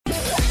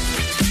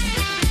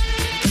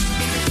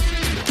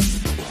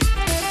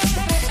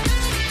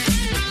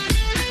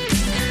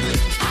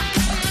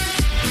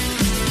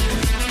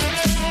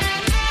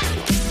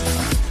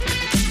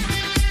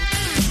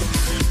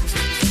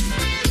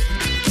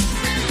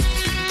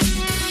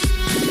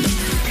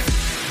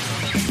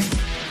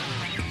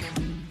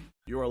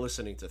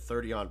listening to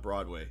 30 on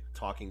Broadway,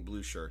 Talking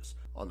Blue Shirts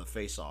on the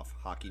Face Off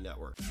Hockey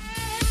Network.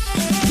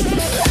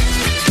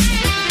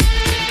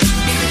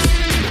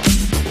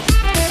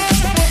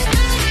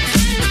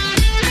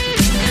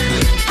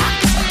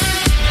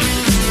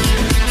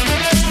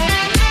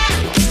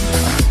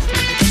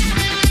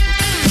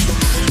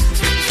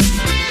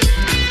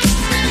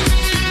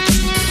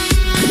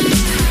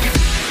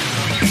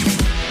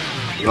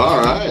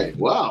 All right.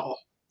 Wow.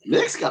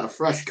 Nick's got a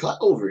fresh cut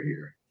over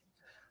here.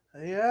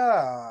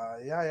 Yeah.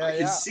 I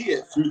can see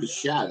it through the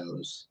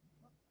shadows.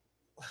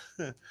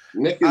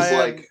 Nick is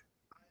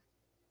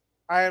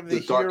I am the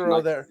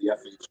hero there.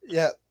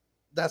 Yeah,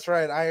 that's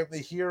right. I am the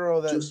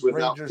hero that just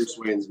without Rangers...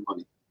 Bruce Wayne's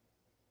money.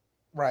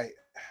 Right.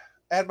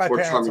 And my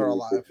parents are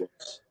alive.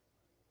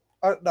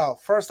 No,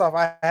 first off,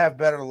 I have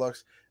better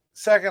looks.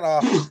 Second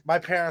off, my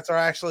parents are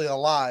actually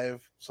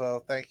alive,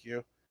 so thank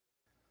you.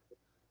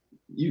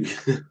 You.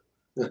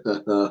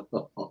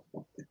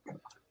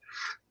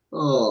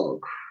 Oh,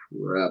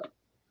 crap.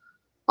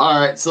 All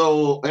right,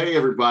 so hey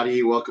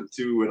everybody, welcome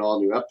to an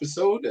all new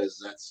episode.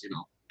 As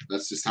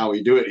that's just how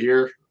we do it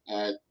here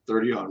at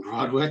 30 on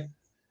Broadway.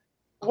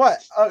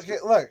 What? Okay,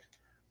 look,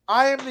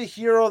 I am the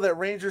hero that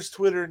Rangers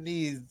Twitter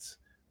needs,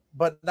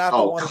 but not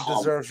the one it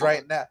deserves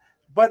right now.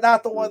 But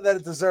not the one that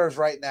it deserves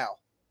right now.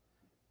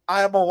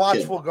 I am a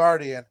watchful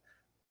guardian,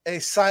 a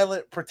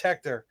silent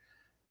protector,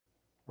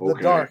 the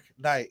Dark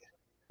Knight.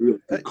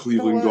 The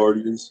Cleveland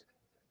Guardians.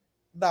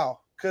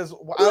 No, because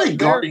they're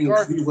guarding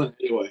Cleveland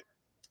anyway.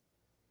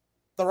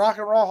 The Rock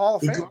and Roll Hall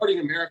of Fame. They're guarding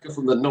America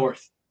from the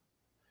north,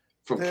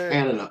 from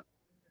Canada.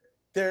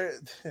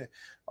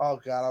 Oh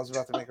God, I was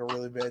about to make a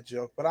really bad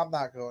joke, but I'm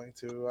not going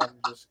to. I'm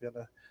just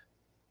gonna.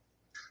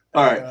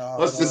 All right,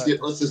 let's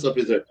just up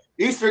there.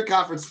 Eastern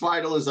Conference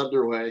Final is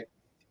underway.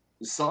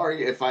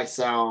 Sorry if I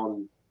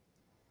sound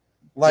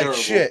like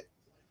terrible. Shit.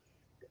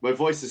 My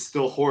voice is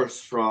still hoarse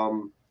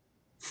from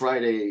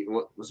Friday.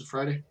 What was it?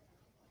 Friday?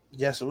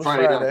 Yes, it was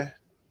Friday.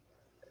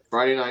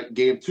 Friday night,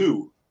 game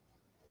 2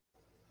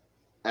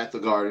 at the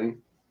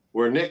Garden,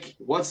 where Nick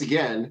once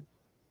again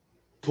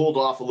pulled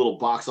off a little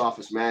box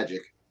office magic.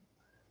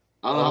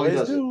 I don't know how he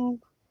does it.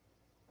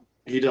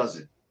 He does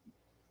it.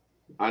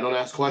 I don't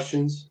ask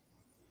questions.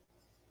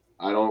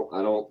 I don't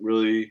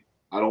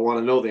want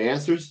to know the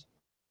answers,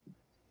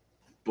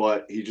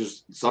 but he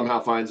just somehow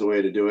finds a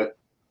way to do it.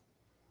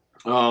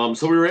 So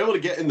we were able to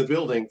get in the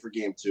building for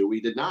game 2.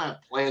 We did not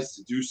have plans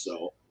to do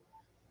so,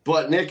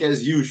 but Nick,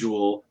 as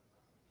usual,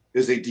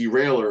 is a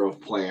derailer of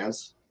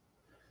plans.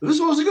 This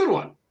one was a good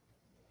one.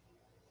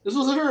 This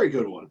was a very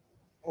good one.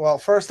 Well,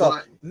 first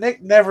off,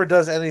 Nick never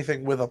does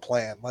anything with a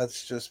plan.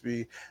 Let's just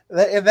be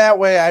in that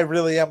way. I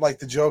really am like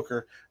the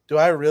Joker. Do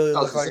I really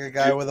look like a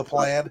guy with a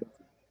plan?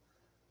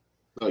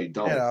 No, you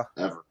don't.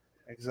 Ever.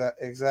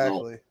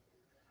 Exactly. No.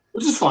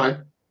 Which is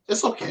fine.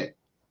 It's okay.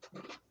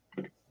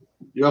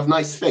 You have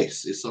nice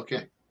face. It's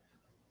okay.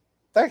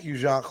 Thank you,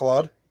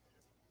 Jean-Claude.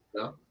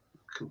 Yeah.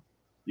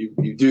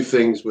 You do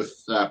things with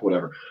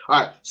whatever.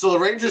 All right. So the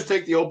Rangers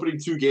take the opening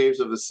 2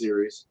 games of the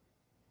series.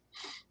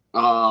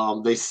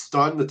 They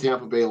stunned the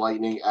Tampa Bay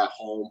Lightning at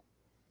home,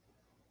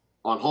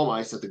 on home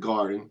ice at the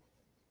Garden.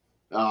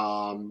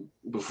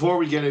 Before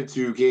we get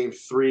into game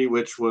 3,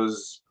 which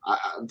was,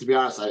 to be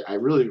honest, I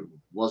really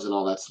wasn't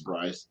all that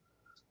surprised.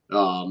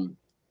 I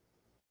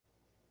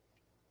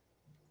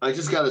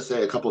just got to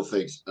say a couple of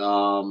things.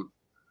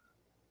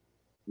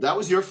 That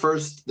was your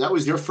first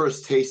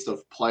taste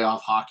of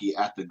playoff hockey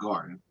at the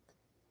Garden.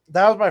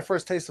 That was my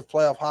first taste of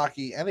playoff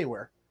hockey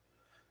anywhere.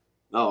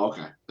 Oh,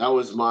 okay. That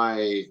was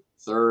my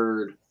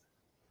third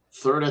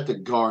at the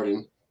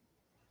Garden.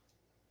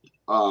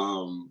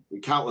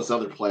 Countless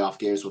other playoff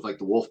games with like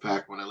the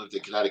Wolfpack when I lived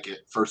in Connecticut.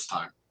 First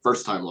time,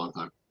 long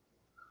time.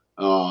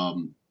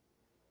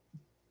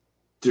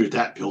 Dude,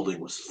 that building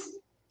was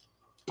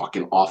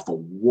fucking off the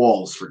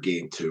walls for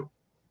game 2.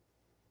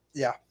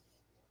 Yeah,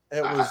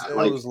 it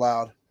was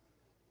loud.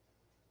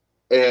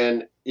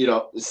 And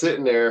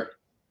sitting there,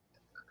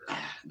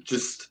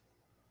 just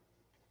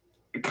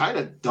kind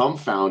of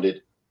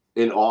dumbfounded,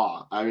 in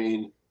awe. I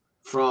mean,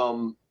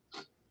 from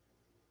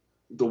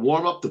the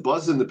warm-up, the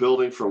buzz in the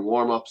building from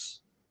warm-ups,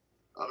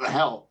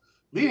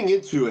 leading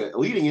into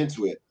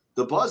it,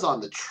 the buzz on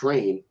the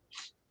train.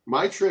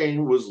 My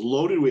train was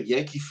loaded with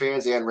Yankee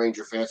fans and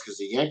Ranger fans because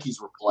the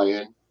Yankees were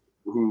playing,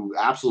 who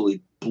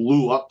absolutely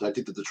blew up, I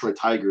think, the Detroit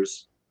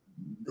Tigers.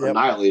 Yep.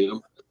 Annihilated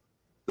them.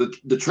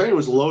 The train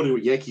was loaded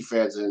with Yankee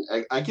fans, and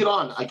I get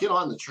on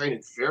the train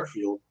in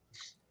Fairfield,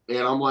 and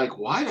I'm like,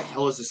 why the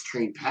hell is this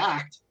train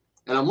packed?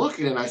 And I'm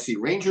looking, and I see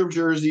Ranger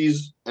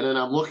jerseys, and then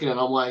I'm looking, and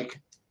I'm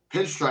like,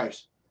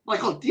 pinstripes. I'm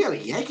like, oh yeah, the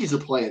Yankees are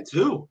playing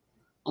too.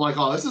 I'm like,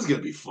 oh, this is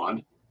gonna be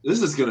fun.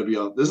 This is gonna be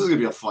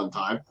a fun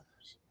time.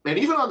 And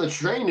even on the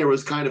train, there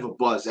was kind of a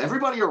buzz.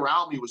 Everybody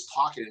around me was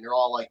talking, and they're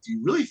all like, do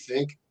you really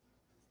think,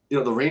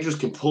 the Rangers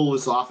can pull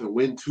this off and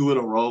win 2 in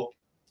a row?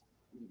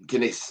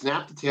 Can they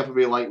snap the Tampa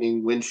Bay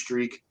Lightning win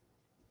streak?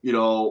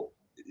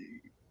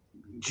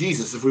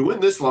 Jesus, if we win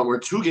this one, we're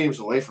 2 games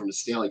away from the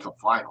Stanley Cup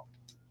final.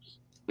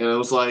 And it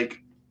was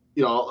like,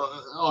 a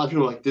lot of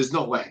people are like, there's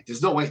no way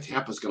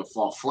Tampa's going to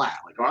fall flat.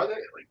 Like, are they?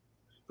 Like,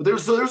 but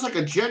there's like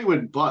a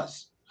genuine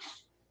buzz.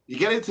 You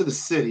get into the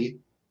city,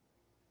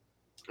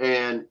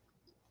 and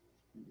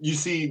you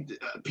see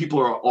people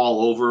are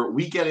all over.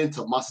 We get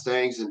into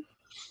Mustangs, and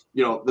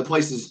the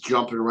place is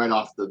jumping right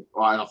off the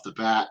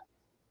bat.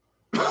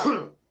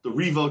 The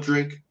Revo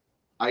drink.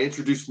 I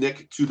introduced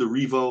Nick to the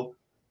Revo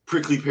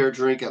prickly pear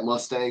drink at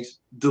Mustangs.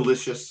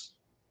 Delicious.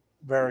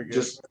 Very good.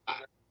 Just,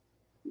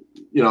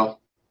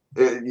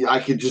 I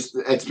could just,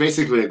 it's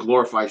basically a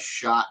glorified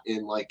shot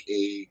in like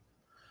a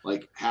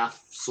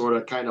half sort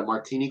of kind of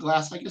martini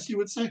glass, I guess you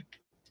would say.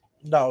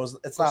 No,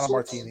 it's not a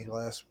martini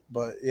glass,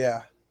 but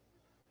yeah.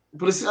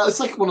 But it's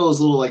like one of those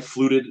little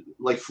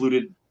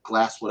fluted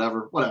glass,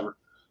 whatever.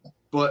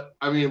 But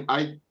I mean,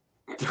 I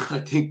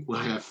think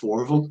I had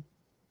 4 of them.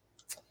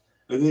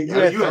 I think you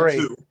had 3. Had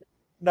 2.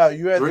 No,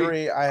 you had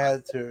 3. I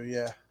had 2.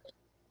 Yeah.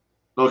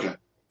 Okay,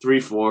 3,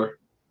 4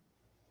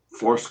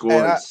 score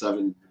and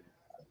 7.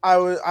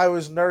 I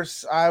was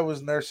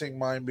nursing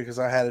mine because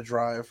I had to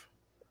drive.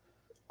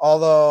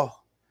 Although,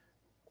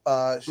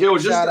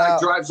 this guy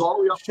drives all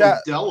the way up from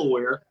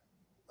Delaware.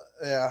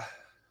 Yeah.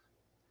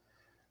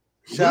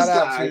 Shout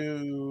out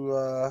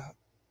to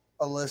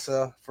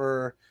Alyssa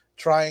for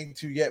trying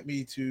to get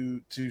me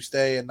to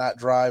stay and not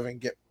drive and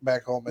get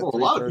back home at 3:30. A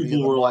lot of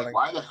people were like,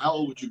 why the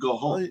hell would you go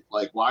home?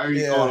 Like, why are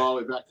you going all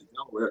the way back to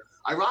Delaware?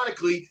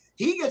 Ironically,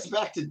 he gets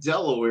back to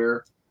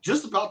Delaware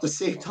just about the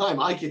same time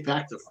I get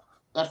back to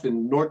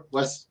effing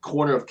northwest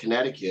corner of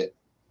Connecticut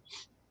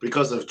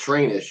because of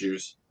train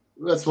issues.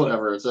 That's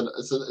whatever.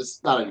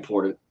 It's not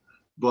important.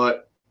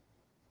 But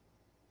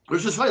it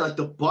was just funny, like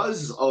the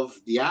buzz of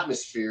the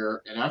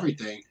atmosphere and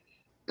everything.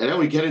 And then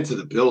we get into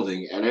the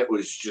building, and it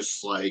was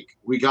just like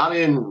we got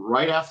in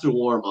right after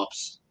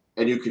warm-ups,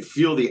 and you could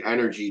feel the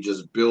energy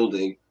just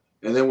building.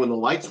 And then when the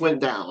lights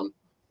went down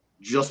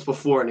just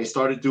before, and they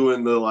started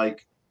doing the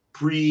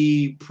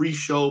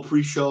pre-show,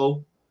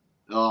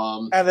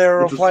 and they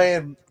were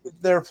playing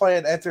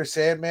Enter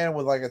Sandman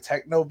with like a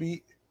techno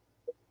beat.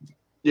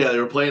 Yeah, they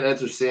were playing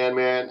Enter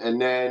Sandman, and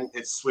then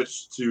it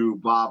switched to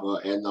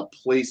Baba, and the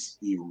place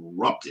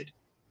erupted.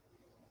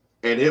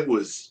 And it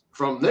was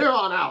from there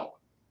on out.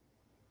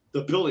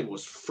 The building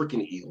was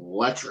freaking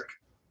electric.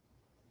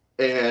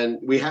 And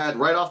we had,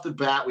 right off the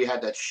bat, we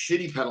had that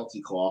shitty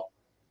penalty call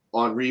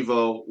on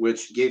Revo,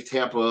 which gave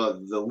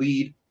Tampa the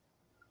lead.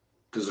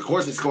 Because, of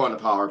course, they score on the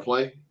power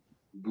play.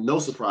 No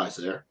surprise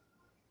there.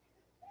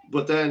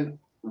 But then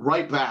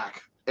right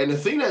back. And the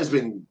thing that has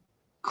been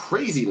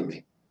crazy to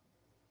me,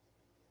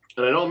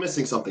 and I know I'm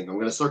missing something. I'm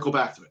going to circle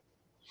back to it.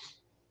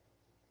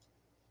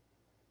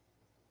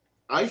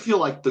 I feel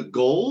like the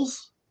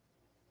goals,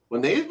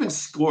 when they've been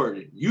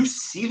scored, you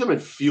see them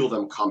and feel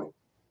them coming.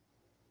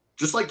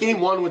 Just like game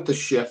 1 with the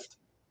shift,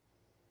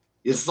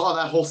 you saw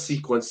that whole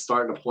sequence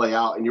starting to play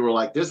out, and you were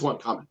like, there's one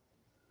coming.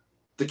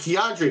 The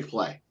Keandre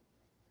play,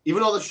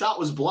 even though the shot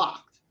was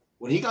blocked,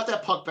 when he got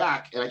that puck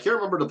back, and I can't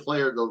remember the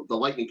player, the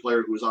Lightning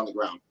player who was on the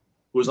ground,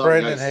 who was on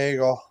Brandon the ice.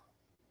 Hagel.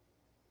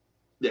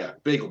 Yeah,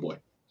 Bagel Boy.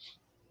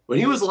 When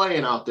he was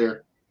laying out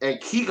there,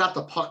 and he got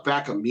the puck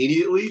back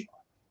immediately,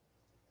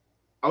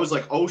 I was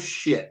like, oh,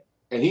 shit.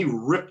 And he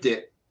ripped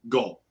it.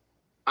 Goal.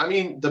 I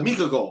mean, the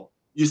Mika goal.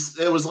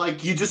 It was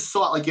like you just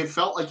saw it. Like it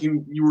felt like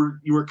you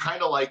were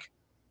kind of like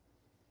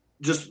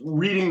just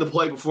reading the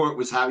play before it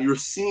was happening. You were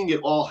seeing it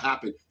all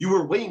happen. You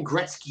were Wayne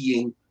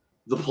Gretzkying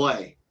the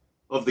play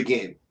of the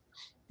game.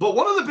 But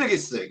one of the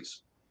biggest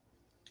things,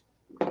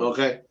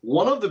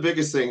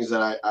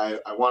 that I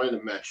wanted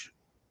to mention,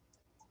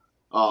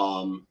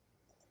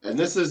 and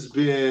this has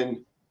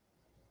been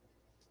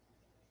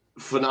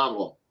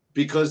phenomenal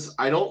because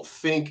I don't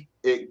think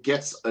it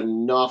gets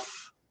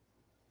enough.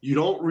 You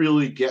don't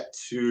really get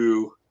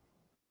to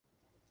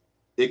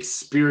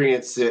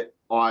experience it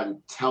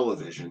on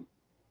television.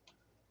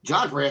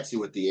 John Brancy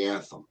with the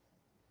anthem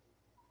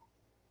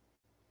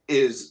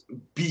is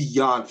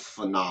beyond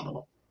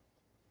phenomenal.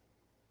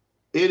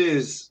 It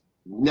is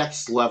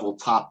next level,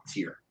 top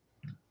tier.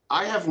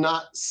 I have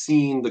not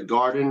seen the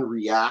Garden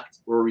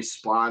react or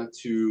respond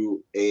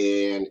to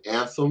an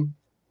anthem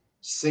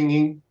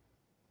singing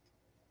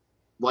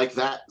like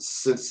that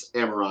since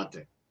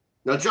Amarante.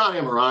 Now, John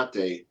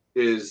Amarante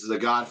is the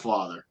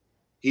godfather.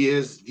 He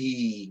is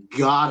the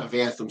god of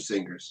anthem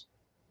singers,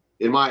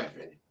 in my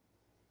opinion,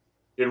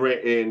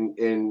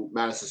 in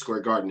Madison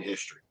Square Garden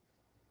history.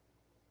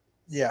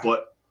 Yeah.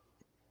 But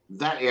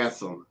that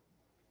anthem,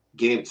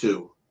 game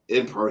 2,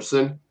 in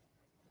person,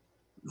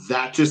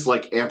 that just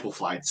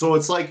amplified. So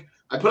it's like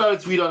I put out a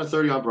tweet on a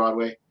 30 on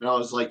Broadway, and I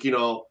was like,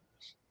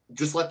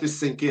 just let this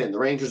sink in. The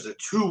Rangers are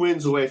 2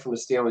 wins away from the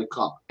Stanley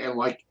Cup,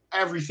 and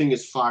everything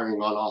is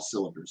firing on all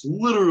cylinders,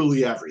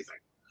 literally everything.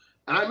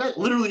 And I meant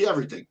literally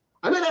everything.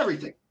 I meant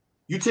everything.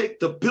 You take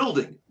the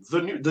building,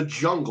 the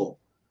jungle.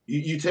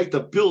 You take the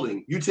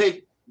building. You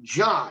take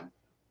John.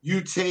 You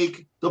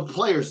take the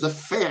players, the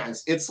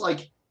fans. It's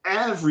like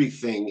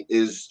everything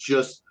is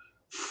just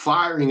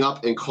firing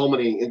up and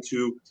culminating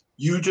into.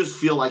 You just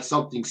feel like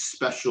something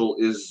special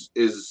is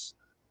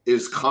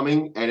is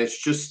coming, and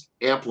it's just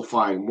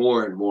amplifying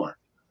more and more.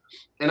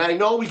 And I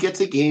know we get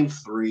to game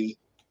 3,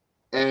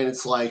 and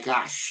it's like,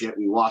 shit,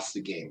 we lost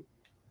the game.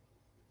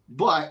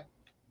 But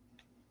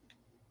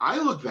I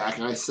look back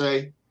and I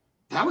say,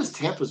 that was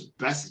Tampa's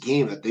best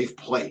game that they've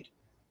played.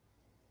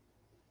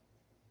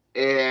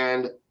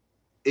 And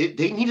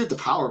they needed the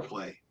power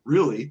play,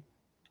 really.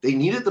 They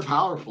needed the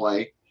power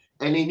play,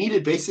 and they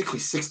needed basically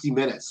 60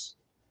 minutes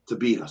to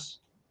beat us.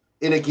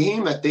 In a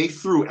game that they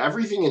threw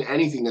everything and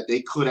anything that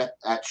they could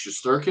at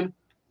Shesterkin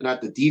and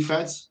at the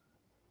defense.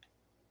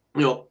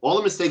 All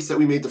the mistakes that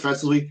we made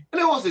defensively,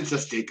 and it wasn't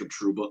just Jacob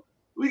Trouba.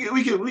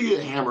 We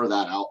could hammer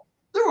that out.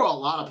 There were a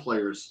lot of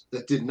players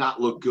that did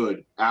not look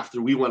good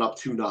after we went up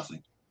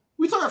 2-0.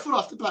 We took our foot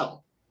off the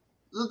pedal.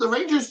 The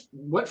Rangers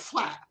went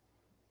flat.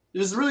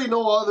 There's really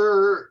no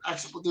other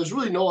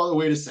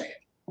way to say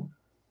it.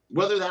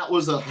 Whether that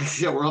was we're up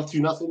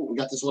 2-0, we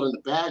got this one in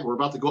the bag, we're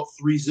about to go up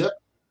 3-zip.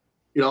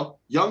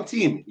 Young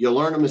team, you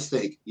learn a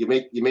mistake. You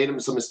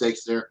made some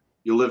mistakes there.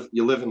 You live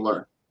and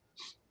learn.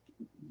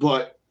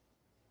 But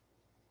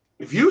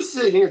if you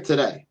sit here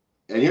today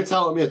and you're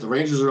telling me that the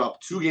Rangers are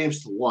up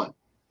 2-1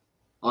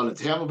 on the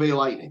Tampa Bay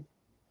Lightning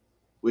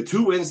with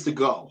 2 wins to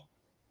go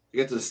to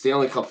get to the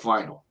Stanley Cup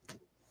final,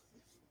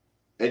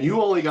 and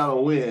you only got to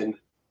win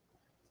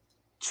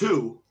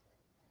 2,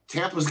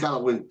 Tampa's got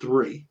to win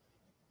 3.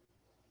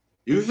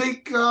 You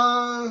think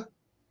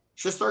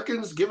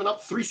Shesterkin's giving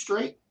up 3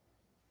 straight?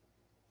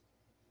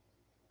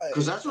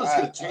 Because that's what it's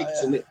going to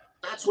take to me.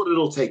 That's what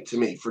it'll take to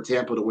me for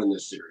Tampa to win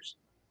this series.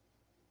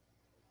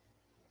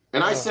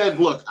 And I said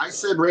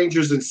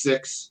Rangers in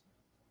 6.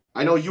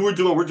 I know we're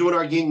doing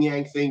our yin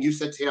yang thing. You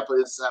said Tampa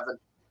in 7.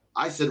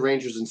 I said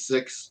Rangers in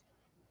 6.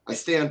 I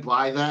stand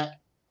by that.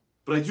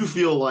 But I do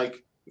feel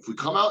like if we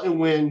come out and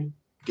win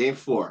game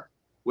 4,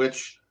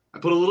 which I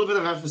put a little bit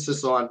of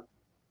emphasis on,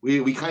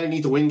 we kind of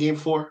need to win game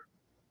 4.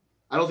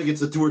 I don't think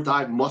it's a do or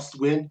die must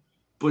win,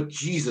 but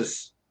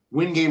Jesus,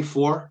 win game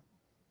 4.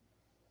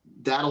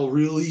 That'll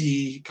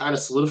really kind of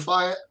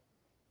solidify it.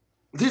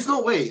 There's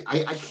no way.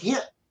 I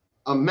can't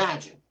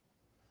imagine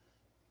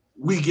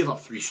we give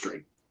up 3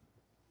 straight.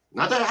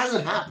 Not that it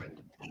hasn't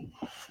happened.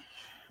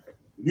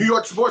 New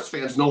York sports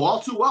fans know all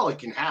too well it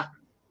can happen.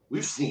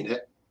 We've seen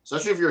it,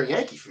 especially if you're a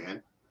Yankee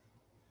fan.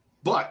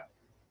 But,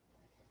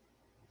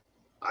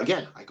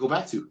 again, I go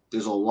back to,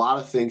 there's a lot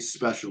of things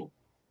special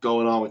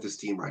going on with this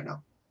team right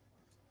now.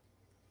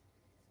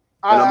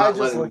 I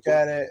just look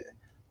at it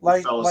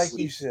like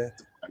you said.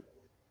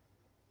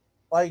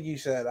 Like you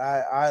said,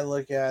 I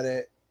look at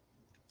it.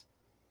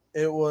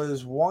 It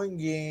was one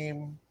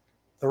game.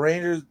 The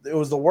Rangers, it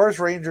was the worst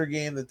Ranger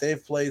game that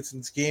they've played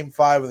since game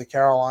 5 of the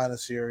Carolina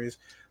series.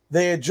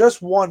 They had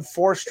just won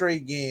 4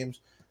 straight games,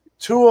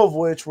 2 of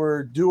which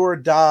were do or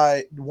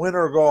die, win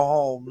or go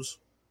homes.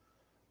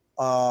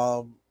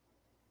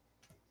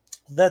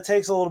 That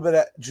takes a little bit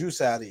of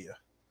juice out of you.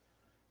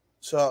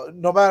 So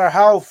no matter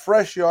how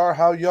fresh you are,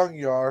 how young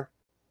you are,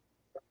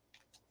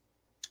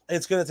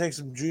 it's going to take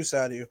some juice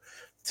out of you.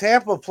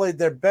 Tampa played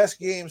their best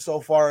game so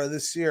far of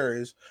this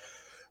series.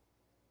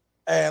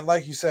 And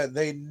like you said,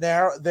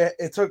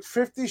 it took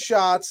 50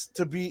 shots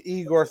to beat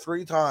Igor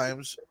 3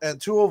 times, and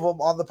 2 of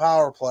them on the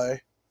power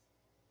play.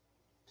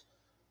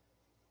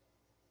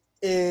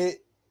 It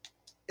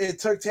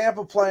took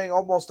Tampa playing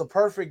almost a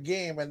perfect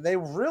game, and they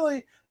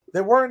weren't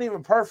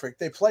even perfect.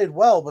 They played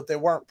well, but they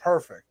weren't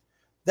perfect.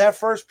 That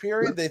first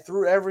period, they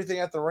threw everything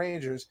at the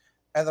Rangers,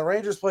 and the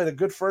Rangers played a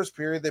good first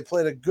period. They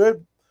played a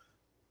good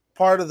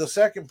part of the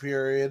second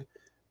period,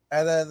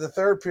 and then the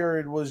third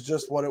period was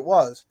just what it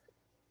was.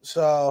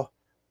 So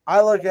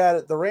I look at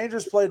it, the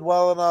Rangers played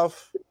well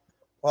enough.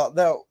 Well,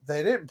 no,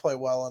 they didn't play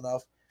well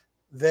enough.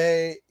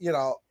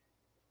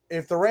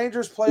 If the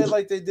Rangers played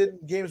like they did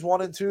in games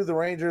 1 and 2, the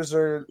Rangers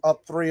are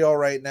up 3-0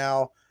 right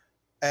now,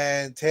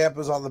 and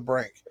Tampa's on the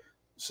brink.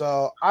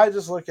 So I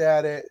just look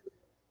at it.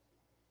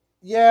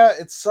 Yeah,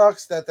 it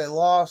sucks that they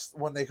lost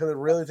when they could have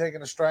really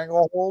taken a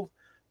stranglehold,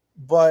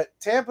 but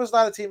Tampa's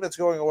not a team that's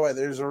going away.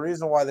 There's a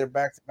reason why they're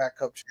back-to-back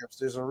Cup champs.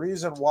 There's a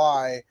reason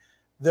why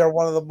they're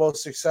one of the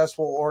most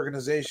successful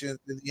organizations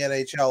in the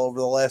NHL over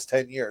the last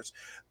 10 years.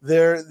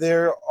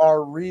 There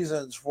are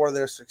reasons for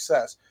their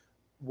success.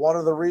 One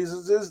of the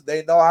reasons is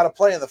they know how to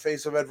play in the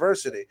face of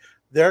adversity.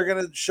 They're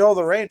going to show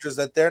the Rangers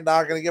that they're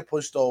not going to get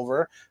pushed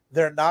over.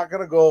 They're not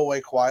going to go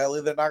away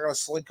quietly. They're not going to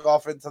slink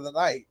off into the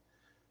night.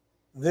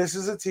 This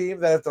is a team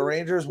that if the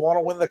Rangers want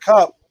to win the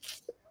Cup,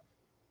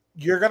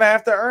 you're going to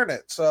have to earn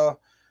it. So,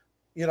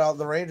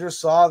 the Rangers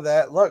saw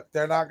that, look,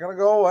 they're not going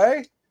to go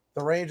away.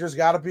 The Rangers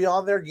got to be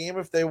on their game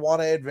if they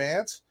want to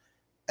advance.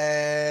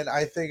 And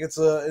I think it's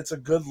a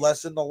good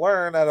lesson to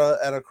learn at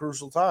a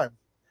crucial time.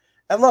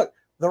 And look,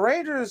 the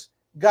Rangers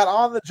got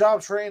on the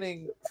job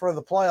training for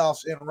the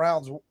playoffs in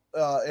rounds,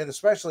 and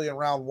especially in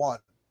round 1.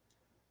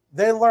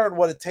 They learned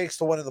what it takes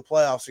to win in the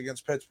playoffs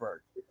against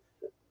Pittsburgh.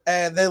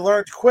 And they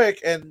learned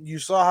quick, and you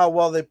saw how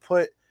well they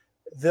put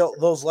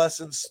those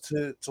lessons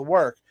to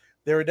work.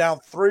 They were down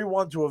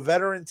 3-1 to a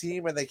veteran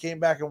team, and they came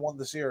back and won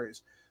the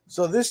series.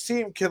 So this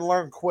team can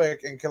learn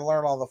quick and can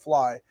learn on the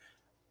fly.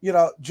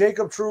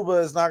 Jacob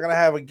Trouba is not going to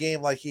have a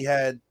game like he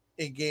had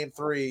in Game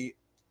 3,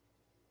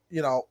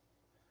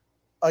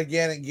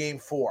 again in Game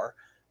 4.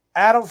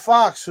 Adam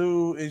Fox,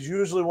 who is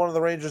usually one of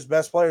the Rangers'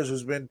 best players,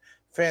 who's been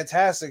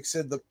fantastic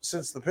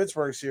since the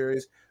Pittsburgh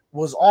series,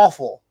 was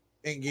awful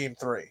in Game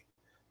 3.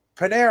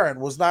 Panarin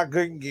was not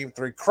good in Game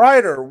 3.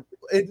 Kreider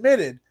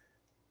admitted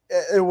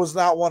it was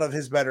not one of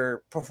his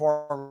better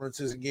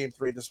performances in Game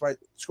 3, despite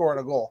scoring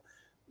a goal.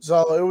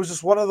 So it was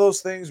just one of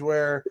those things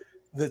where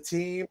the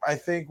team, I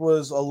think,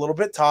 was a little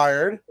bit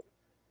tired.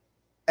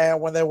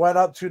 And when they went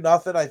up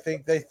 2-0, I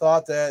think they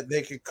thought that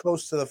they could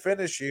coast to the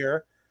finish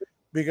here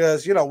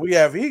because, we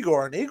have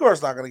Igor, and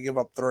Igor's not going to give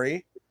up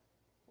 3.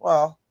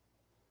 Well,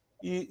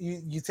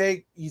 you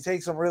take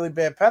some really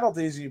bad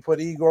penalties and you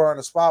put Igor in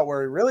a spot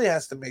where he really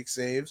has to make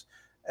saves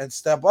and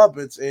step up.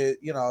 It's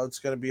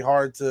going to be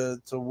hard to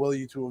will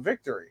you to a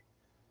victory.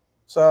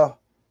 So,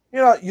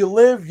 you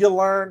live, you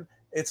learn.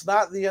 It's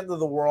not the end of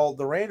the world.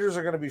 The Rangers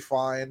are going to be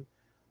fine.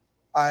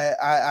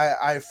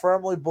 I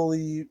firmly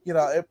believe,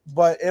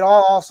 but it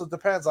all also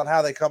depends on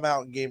how they come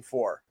out in Game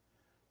 4.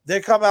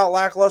 They come out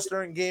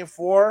lackluster in Game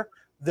 4,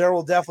 there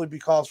will definitely be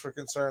cause for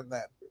concern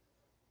then.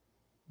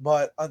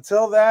 But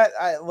until that,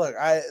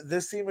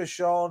 this team has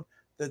shown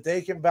that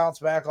they can bounce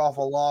back off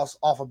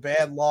a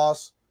bad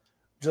loss.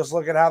 Just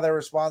look at how they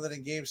responded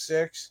in Game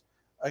 6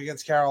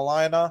 against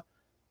Carolina.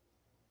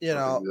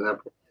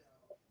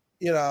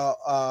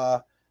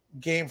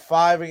 Game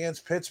 5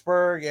 against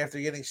Pittsburgh after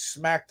getting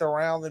smacked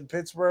around in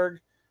Pittsburgh.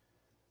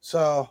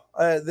 So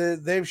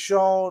they've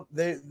shown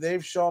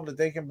that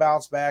they can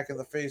bounce back in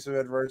the face of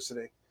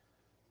adversity.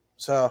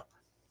 So,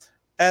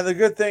 and the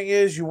good thing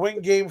is, you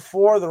win Game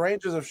 4. The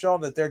Rangers have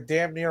shown that they're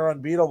damn near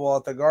unbeatable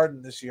at the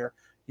Garden this year.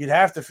 You'd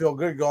have to feel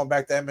good going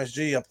back to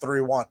MSG up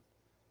 3-1.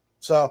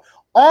 So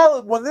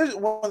when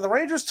the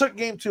Rangers took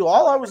Game 2,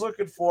 all I was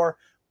looking for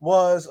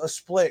was a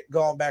split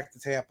going back to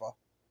Tampa.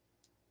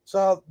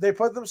 So they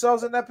put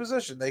themselves in that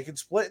position. They can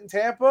split in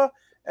Tampa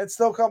and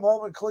still come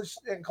home and clinch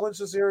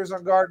the series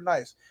on Garden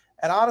Ice.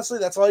 And honestly,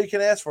 that's all you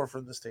can ask for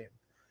from this team.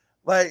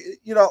 Like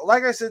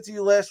I said to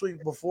you last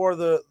week before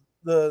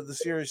the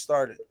series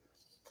started,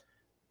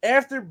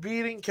 after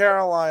beating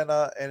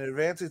Carolina and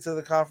advancing to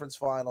the conference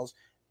finals,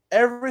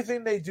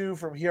 everything they do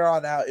from here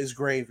on out is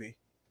gravy.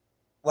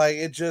 Like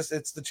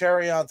it's the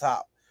cherry on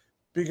top,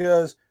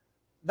 because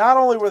not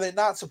only were they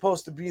not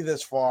supposed to be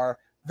this far,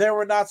 they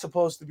were not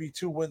supposed to be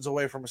 2 wins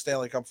away from a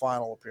Stanley Cup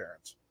final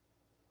appearance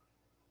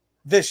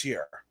this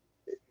year.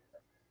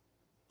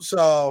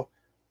 So,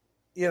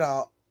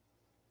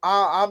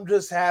 I'm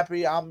just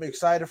happy. I'm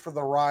excited for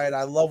the ride.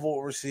 I love what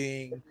we're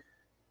seeing.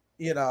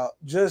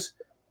 Just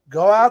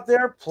go out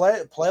there,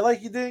 play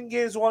like you did in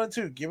games 1 and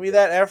 2. Give me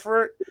that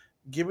effort.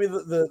 Give me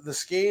the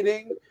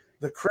skating,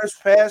 the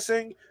crisp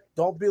passing.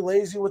 Don't be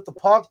lazy with the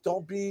puck.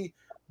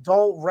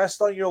 Don't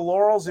rest on your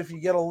laurels if you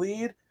get a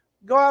lead.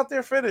 Go out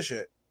there, finish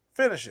it.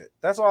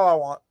 That's all I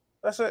want.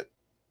 That's it.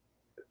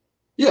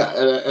 Yeah,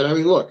 and I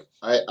mean, look,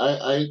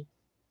 I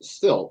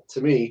still, to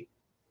me,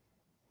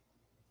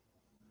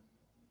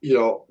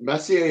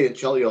 Messier and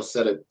Chelios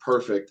said it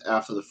perfect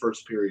after the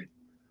first period.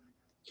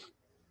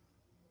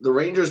 The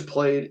Rangers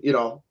played,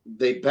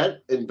 they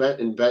bet in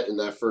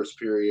that first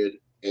period,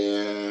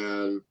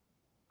 and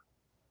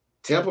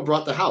Tampa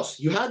brought the house.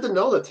 You had to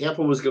know that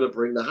Tampa was going to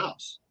bring the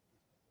house.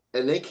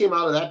 And they came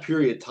out of that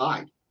period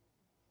tied.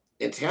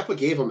 And Tampa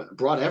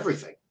brought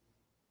everything.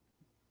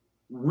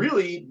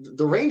 Really,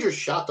 the Rangers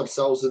shot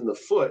themselves in the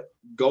foot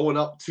going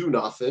up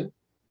 2-0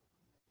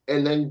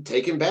 and then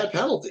taking bad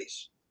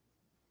penalties.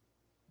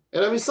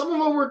 And I mean, some of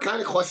them were kind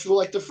of questionable,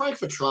 like the Frank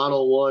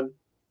Vetrano one.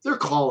 They're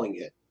calling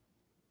it.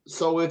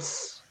 So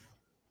it's,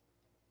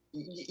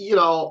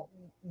 No,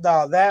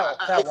 that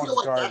I one's feel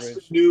like garbage. That's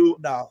the new,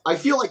 no. I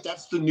feel like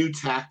that's the new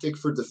tactic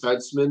for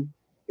defensemen,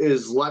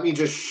 is let me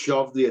just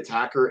shove the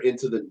attacker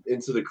into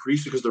the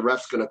crease because the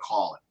ref's going to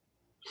call it.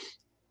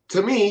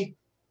 To me,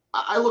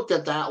 I looked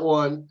at that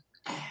one,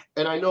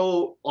 and I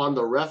know on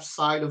the ref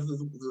side of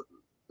the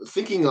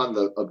thinking on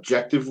the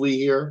objectively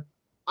here,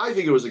 I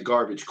think it was a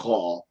garbage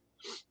call,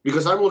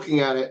 because I'm looking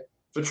at it.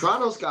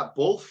 Vetrano's got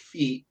both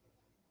feet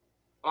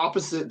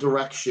opposite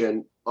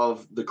direction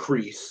of the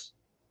crease.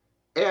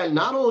 And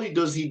not only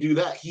does he do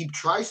that, he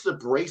tries to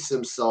brace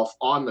himself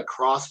on the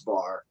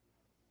crossbar,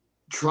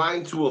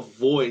 trying to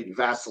avoid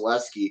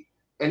Vasilevsky,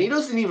 and he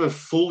doesn't even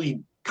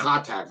fully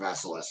contact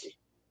Vasilevsky.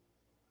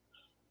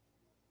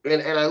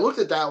 And I looked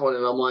at that one,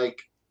 and I'm like,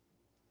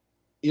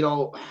 I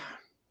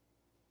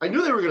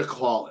knew they were going to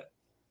call it.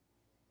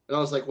 And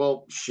I was like,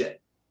 well,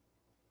 shit.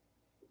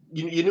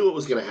 You knew it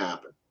was going to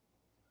happen.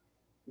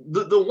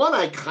 The one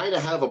I kind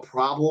of have a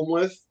problem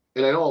with,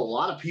 and I know a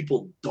lot of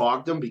people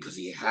dogged him because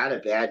he had a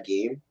bad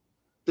game,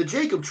 the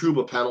Jacob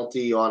Trouba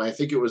penalty on, I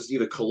think it was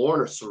either Killorn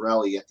or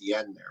Cirelli at the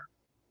end there,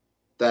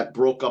 that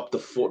broke up the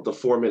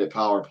 4-minute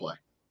power play.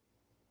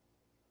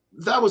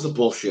 That was a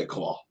bullshit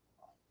call.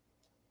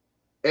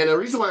 And the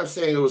reason why I'm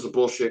saying it was a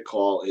bullshit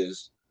call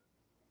is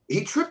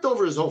he tripped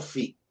over his own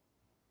feet.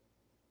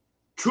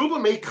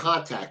 Trouba made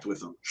contact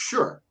with him,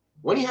 sure,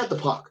 when he had the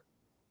puck.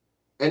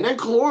 And then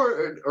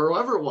Killorn, or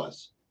whoever it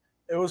was,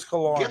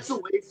 Killorn, gets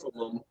away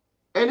from him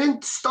and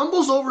then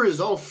stumbles over his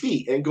own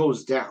feet and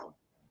goes down.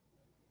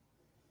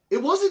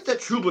 It wasn't that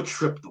Trouba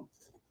tripped him.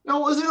 No,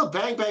 was it a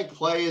bang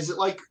play? Is it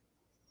like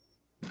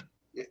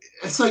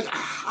it's like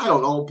I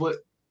don't know, but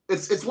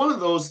it's one of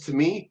those to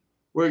me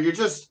where you're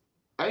just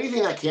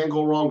anything that can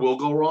go wrong will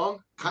go wrong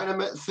kind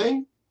of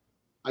thing,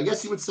 I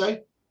guess you would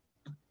say.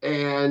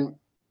 And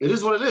it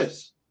is what it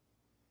is.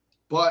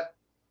 But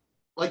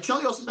like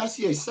Chelios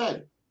Messier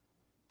said,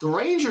 the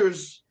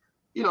Rangers,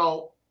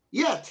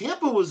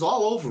 Tampa was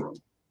all over them.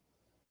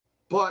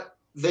 But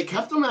they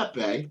kept them at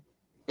bay.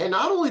 And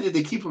not only did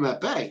they keep them at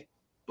bay,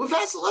 but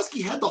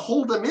Vasilevsky had to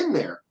hold them in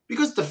there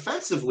because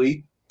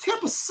defensively,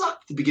 Tampa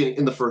sucked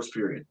in the first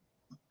period.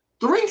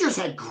 The Rangers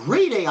had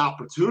grade A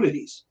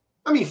opportunities.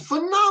 I mean,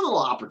 phenomenal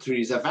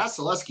opportunities that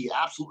Vasilevsky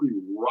absolutely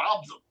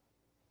robbed them.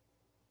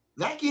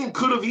 That game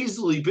could have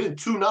easily been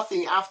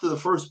 2-0 after the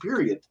first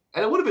period,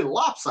 and it would have been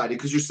lopsided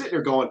because you're sitting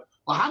there going,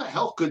 well, how the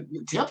hell could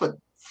Tampa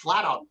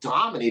flat out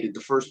dominated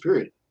the first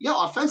period? Yeah,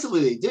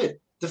 offensively they did.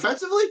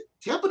 Defensively,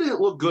 Tampa didn't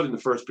look good in the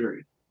first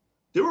period.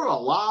 There were a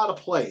lot of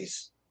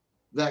plays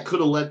that could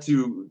have led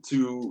to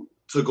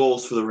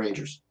goals for the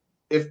Rangers.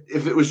 If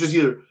it was just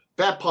either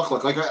bad puck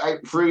luck, like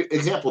for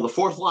example, the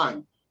fourth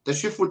line, the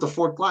shift with the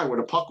fourth line where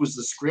the puck was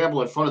the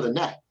scramble in front of the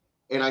net,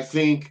 and I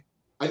think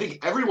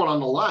everyone on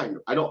the line,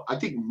 I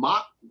think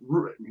Mott,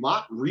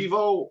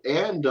 Revo,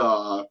 and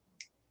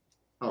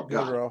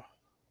Goodrow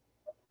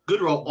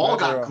all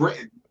got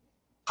great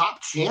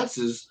top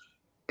chances,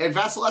 and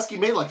Vasilevsky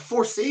made like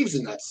 4 saves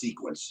in that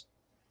sequence.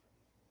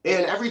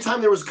 And every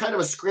time there was kind of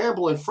a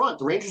scramble in front,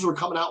 the Rangers were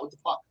coming out with the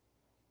puck.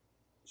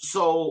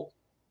 So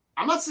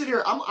I'm not sitting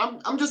here.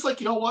 I'm just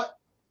like, you know what?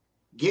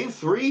 Game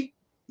 3,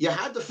 you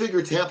had to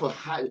figure Tampa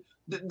had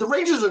the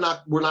Rangers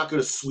were not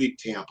going to sweep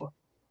Tampa.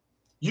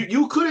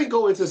 You couldn't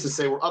go into this and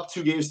say we're up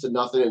 2-0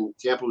 and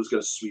Tampa was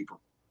going to sweep them,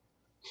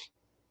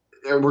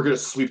 and we're going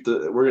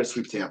to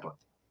sweep Tampa,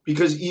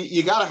 because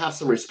you got to have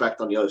some respect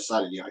on the other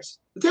side of the ice.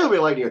 The Tampa Bay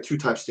Lightning are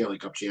 2-time Stanley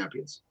Cup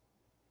champions.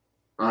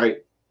 All right.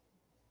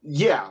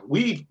 Yeah,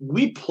 we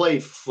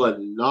played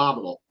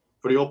phenomenal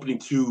for the opening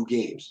 2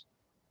 games.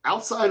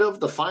 Outside of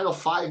the final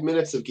 5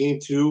 minutes of Game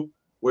 2,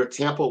 where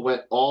Tampa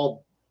went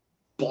all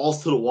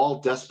balls to the wall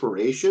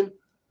desperation,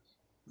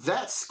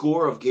 that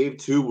score of Game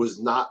 2 was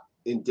not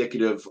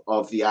indicative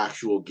of the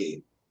actual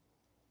game.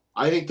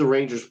 I think the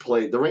Rangers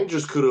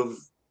could have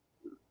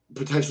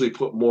potentially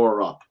put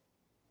more up.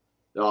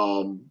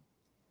 So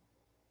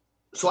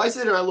I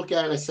sit there and I look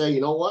at it and I say,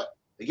 you know what?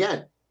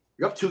 Again,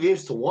 you're up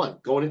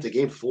 2-1 going into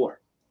Game 4.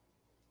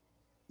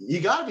 You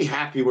got to be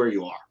happy where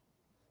you are.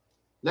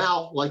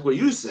 Now, like what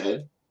you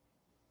said,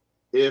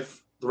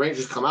 if the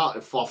Rangers come out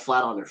and fall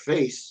flat on their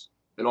face,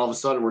 and all of a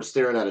sudden we're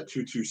staring at a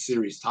 2-2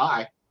 series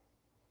tie,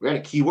 we had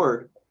a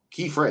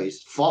key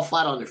phrase, fall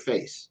flat on their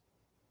face,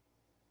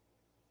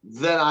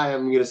 then I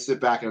am going to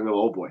sit back and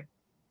go, oh boy,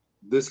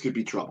 this could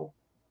be trouble.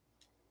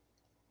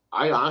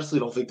 I honestly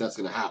don't think that's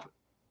going to happen.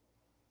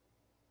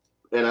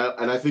 And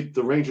I think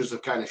the Rangers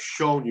have kind of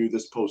shown you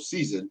this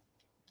postseason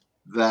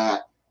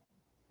that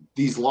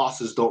these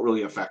losses don't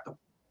really affect them.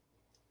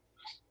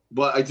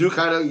 But I do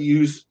kind of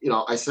use,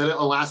 I said it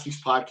on last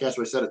week's podcast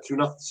where I said a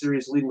 2-0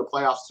 series leading the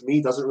playoffs to me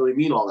doesn't really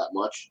mean all that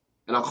much.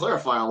 And I'll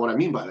clarify on what I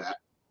mean by that.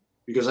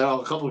 Because I know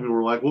a couple of people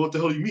were like, well, what the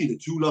hell do you mean? A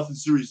 2-0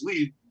 series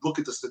lead? Look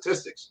at the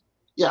statistics.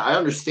 Yeah, I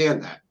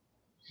understand that.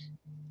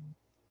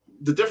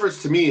 The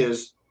difference to me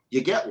is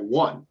you get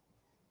 1.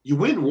 You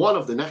win 1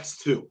 of the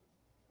next 2.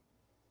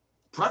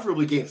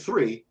 Preferably Game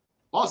 3.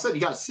 All of a sudden,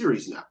 you got a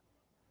series now.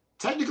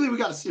 Technically, we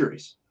got a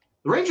series.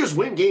 The Rangers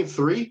win Game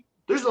 3.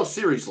 There's no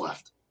series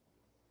left.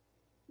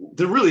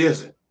 There really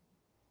isn't.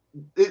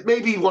 It may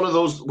be one of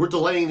those, we're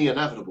delaying the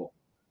inevitable.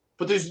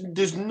 But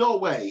there's no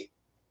way.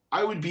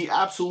 I would be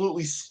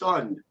absolutely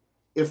stunned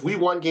if we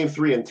won Game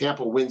 3 and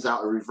Tampa wins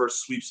out and reverse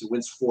sweeps and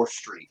wins 4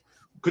 straight.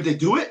 Could they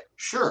do it?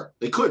 Sure,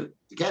 they could.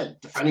 Again,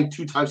 defending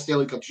 2-time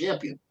Stanley Cup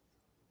champion.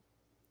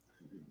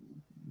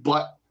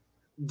 But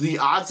the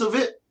odds of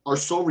it are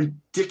so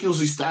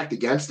ridiculously stacked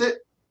against it.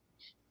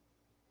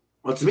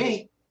 Well, to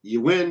me,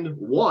 you win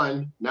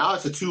 1. Now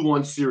it's a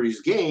 2-1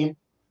 series game.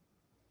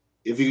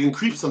 If you can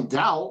creep some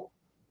doubt,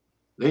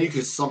 then you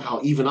can somehow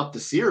even up the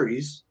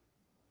series.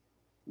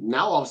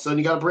 Now all of a sudden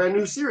you got a brand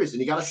new series and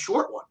you got a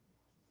short one.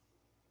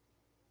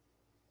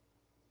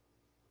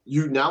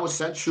 You now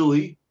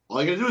essentially,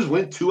 all you got to do is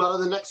win 2 out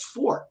of the next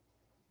 4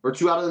 or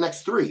 2 out of the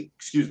next 3,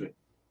 excuse me.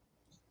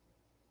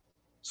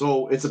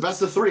 So it's a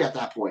best of 3 at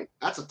that point.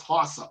 That's a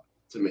toss-up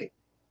to me.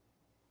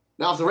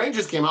 Now, if the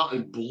Rangers came out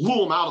and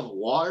blew them out of the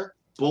water,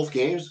 both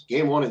games,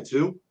 Game 1 and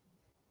 2,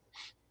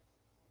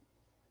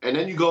 and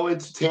then you go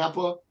into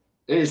Tampa,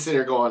 and you're sitting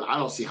there going, I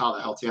don't see how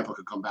the hell Tampa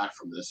could come back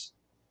from this.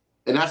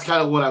 And that's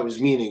kind of what I was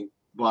meaning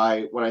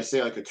by when I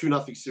say like a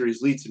 2-0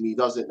 series lead to me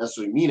doesn't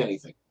necessarily mean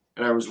anything.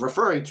 And I was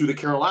referring to the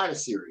Carolina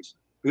series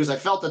because I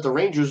felt that the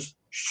Rangers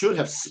should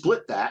have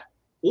split that,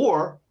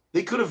 or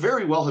they could have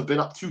very well have been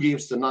up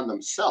 2-0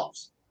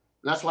 themselves.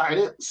 And that's why I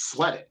didn't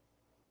sweat it.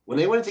 When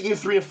they went into Game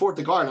 3 and 4 at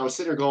the Garden, I was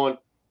sitting there going,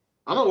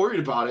 I'm not worried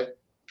about it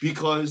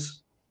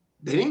because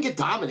they didn't get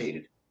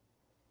dominated.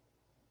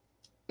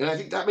 And I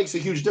think that makes a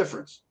huge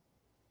difference.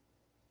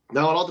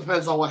 Now, it all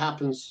depends on what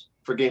happens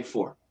for game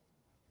 4.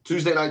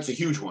 Tuesday night's a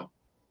huge one.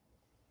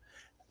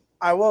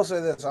 I will say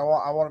this. I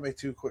want to make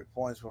 2 quick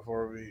points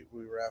before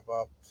we wrap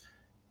up.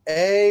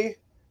 A,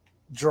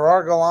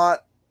 Gerard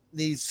Gallant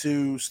needs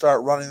to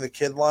start running the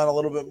kid line a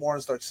little bit more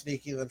and start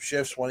sneaking them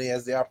shifts when he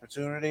has the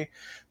opportunity,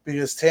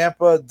 because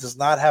Tampa does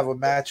not have a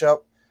matchup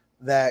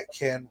that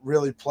can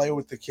really play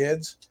with the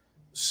kids.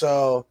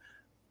 So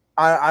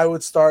I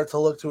would start to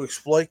look to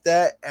exploit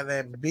that. And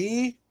then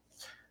B,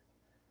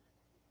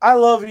 I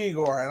love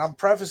Igor, and I'm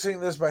prefacing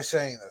this by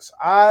saying this.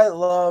 I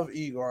love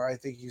Igor. I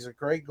think he's a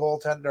great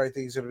goaltender. I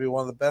think he's going to be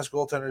one of the best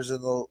goaltenders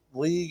in the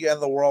league and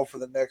the world for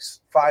the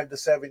next 5 to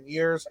 7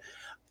 years.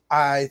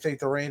 I think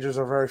the Rangers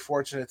are very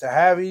fortunate to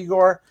have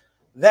Igor.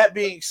 That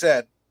being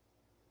said,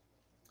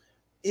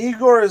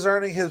 Igor is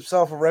earning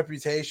himself a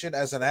reputation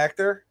as an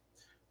actor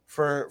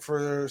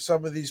for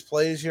some of these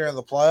plays here in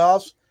the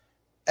playoffs.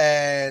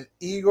 And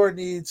Igor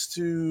needs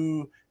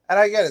to, and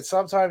I get it,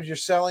 sometimes you're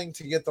selling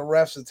to get the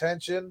refs'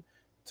 attention,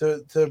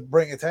 to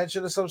bring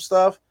attention to some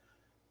stuff,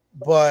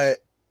 but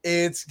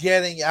it's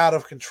getting out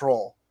of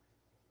control.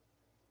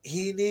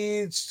 He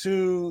needs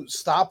to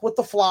stop with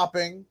the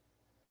flopping.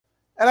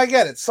 And I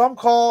get it, some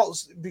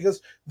calls,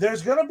 because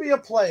there's going to be a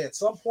play at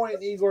some point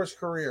in Igor's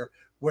career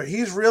where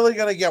he's really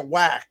going to get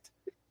whacked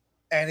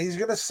and he's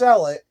going to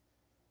sell it,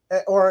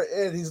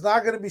 and he's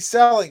not going to be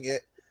selling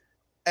it.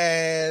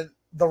 And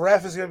the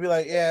ref is going to be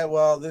like, yeah,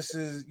 well, this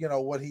is,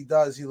 what he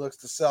does. He looks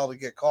to sell to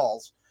get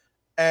calls,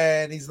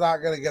 and he's not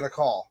going to get a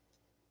call.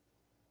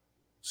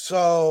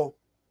 So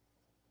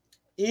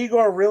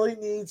Igor really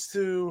needs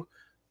to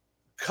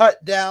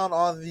cut down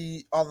on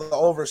the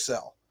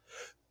oversell.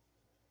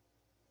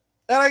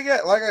 And I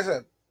get, like I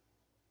said,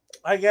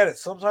 I get it.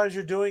 Sometimes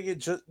you're doing it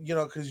just,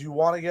 because you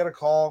want to get a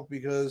call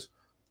because,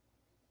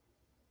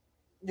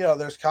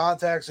 there's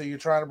contact, so you're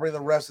trying to bring the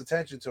ref's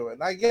attention to it.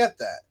 And I get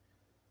that.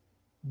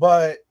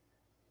 But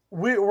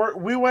we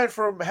went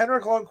from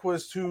Henrik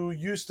Lundqvist, who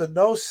used to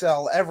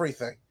no-sell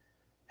everything.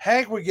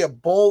 Hank would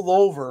get bowled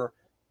over,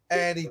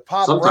 and he'd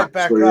pop right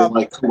back up.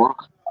 Like, come on.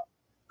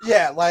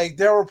 Yeah, like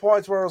there were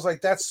points where I was like,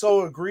 that's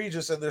so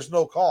egregious, and there's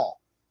no call.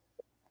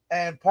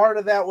 And part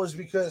of that was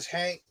because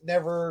Hank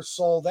never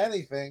sold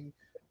anything,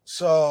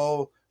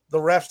 so the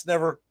refs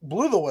never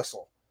blew the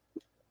whistle.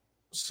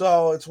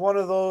 So it's one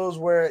of those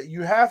where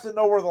you have to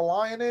know where the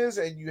line is,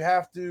 and you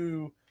have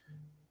to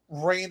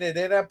rein it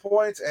in at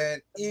points.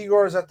 And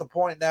Igor's at the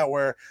point now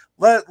where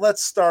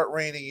let's start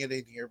reining it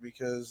in here,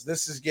 because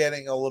this is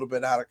getting a little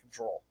bit out of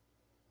control.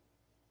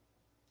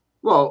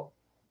 Well,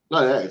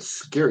 no, it's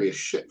scary as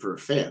shit for a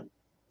fan.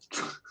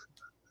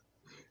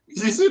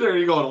 You sit there and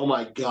you're going, oh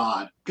my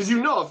God. Because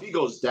if he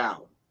goes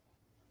down.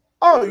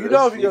 Oh,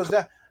 if he goes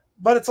down.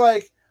 But it's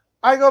like,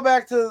 I go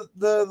back to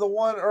the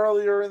one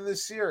earlier in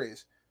this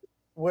series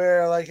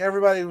where like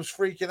everybody was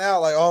freaking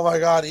out, like, oh my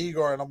God,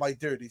 Igor. And I'm like,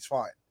 dude, he's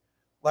fine.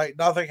 Like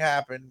nothing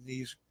happened.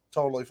 He's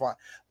totally fine.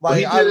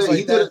 Like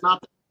he did it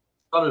not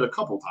done it a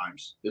couple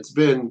times. That's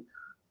the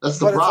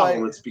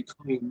problem. It's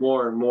becoming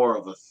more and more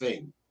of a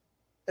thing.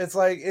 It's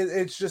like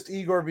it's just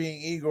Igor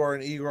being Igor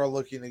and Igor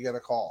looking to get a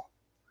call.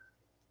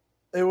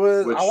 It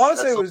was. I want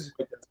to say it was.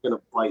 That's going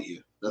to bite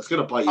you. That's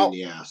going to bite you in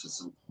the ass at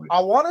some point. I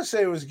want to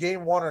say it was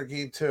game 1 or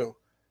game 2.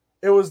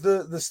 It was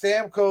the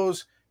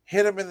Stamkos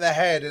hit him in the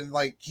head, and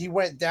like he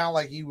went down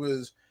like he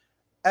was.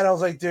 And I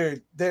was like,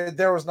 dude,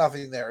 there was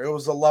nothing there. It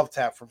was a love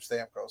tap from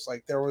Stamkos.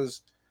 Like there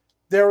was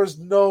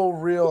no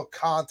real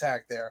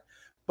contact there.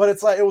 But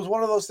it's like it was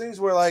one of those things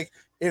where like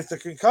if the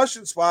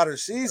concussion spotter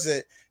sees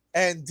it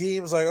and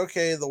deems like,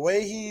 okay, the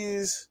way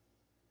he's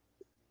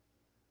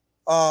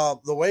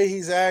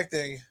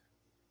acting.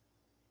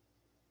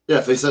 Yeah,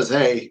 if he says,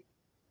 hey,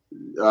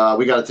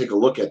 we got to take a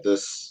look at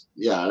this.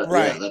 Yeah,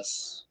 right.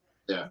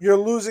 Yeah. You're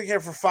losing him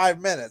for 5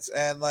 minutes,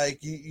 and like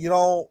you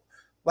don't.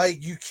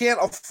 Like you can't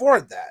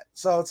afford that,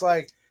 so it's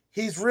like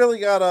he's really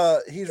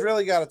gotta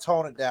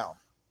tone it down.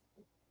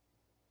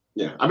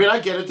 Yeah, I mean, I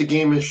get it. The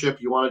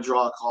gamemanship, you want to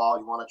draw a call,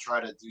 you want to try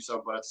to do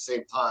something, but at the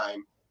same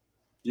time,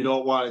 you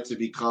don't want it to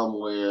become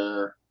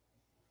where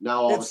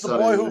now all of a sudden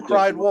it's the boy who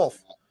cried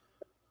wolf.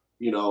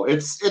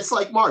 It's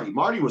like Marty.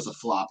 Marty was a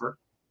flopper.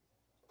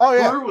 Oh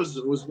yeah,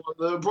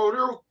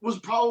 Brodeur was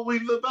probably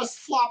the best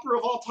flopper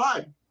of all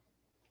time.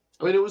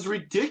 I mean, it was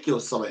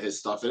ridiculous, some of his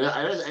stuff. And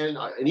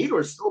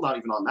Igor's still not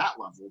even on that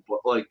level. But,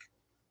 like,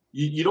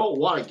 you don't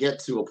want to get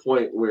to a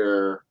point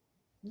where...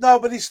 No,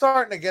 but he's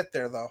starting to get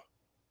there, though.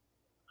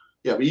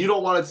 Yeah, but you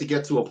don't want it to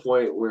get to a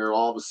point where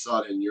all of a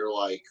sudden you're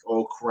like,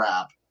 oh,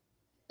 crap.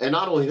 And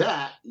not only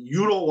that,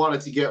 you don't want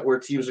it to get where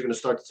teams are going to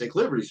start to take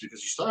liberties,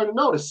 because you're starting to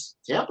notice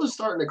Tampa's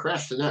starting to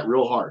crash the net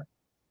real hard.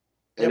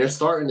 And they're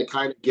starting to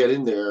kind of get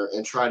in there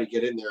and try to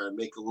get in there and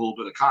make a little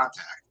bit of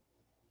contact.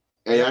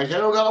 And I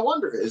kind of got to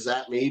wonder, is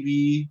that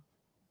maybe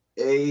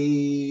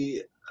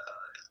a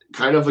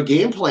kind of a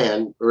game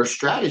plan or a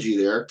strategy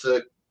there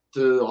to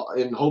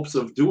in hopes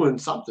of doing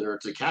something or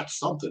to catch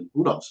something?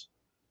 Who knows?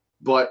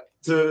 But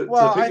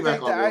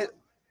piggyback on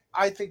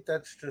I think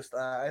that's just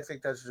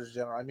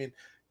general. I mean,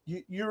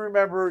 you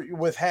remember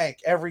with Hank,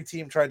 every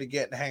team tried to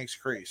get in Hank's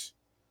crease.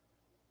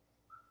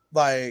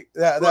 Like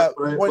that.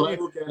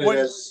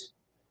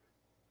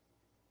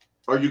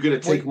 Are you going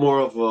to take more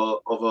of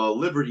a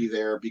liberty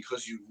there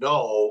because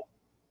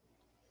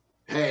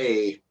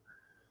hey,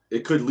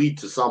 it could lead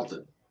to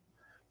something?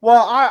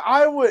 Well,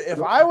 I would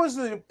if I was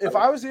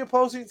the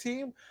opposing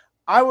team,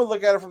 I would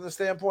look at it from the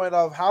standpoint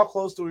of how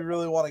close do we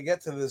really want to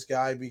get to this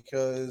guy,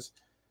 because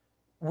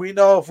we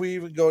know if we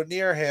even go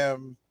near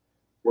him.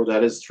 Well,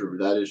 that is true.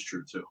 That is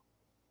true too.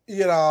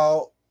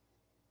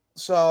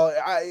 So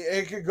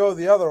it could go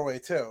the other way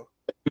too.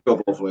 It could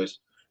go both ways.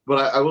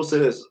 But I will say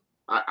this: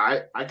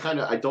 I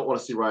don't want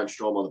to see Ryan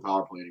Strome on the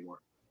power play anymore.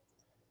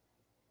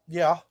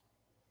 Yeah.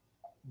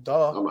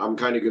 Duh. I'm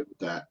kind of good with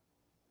that.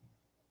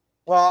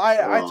 Well,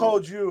 I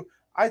told you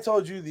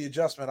the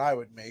adjustment I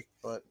would make,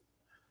 but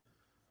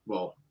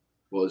well,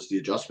 it's the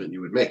adjustment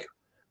you would make.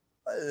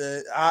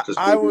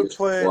 I would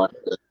put. I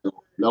don't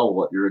know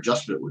what your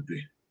adjustment would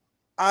be.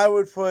 I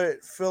would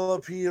put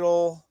Philip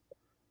Hedl,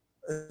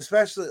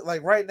 especially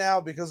like right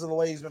now because of the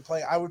way he's been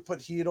playing. I would put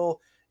Hedl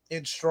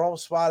in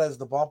Strome's spot as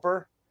the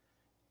bumper,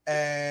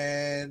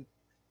 and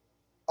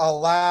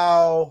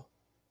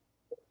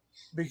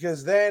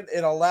because then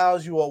it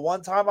allows you a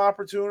one-time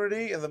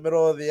opportunity in the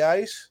middle of the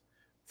ice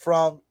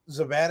from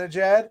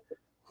Zibanejad,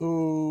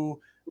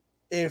 who,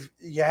 if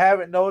you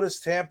haven't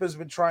noticed, Tampa's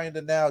been trying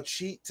to now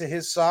cheat to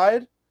his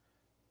side.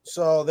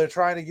 So they're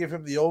trying to give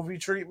him the Ovi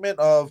treatment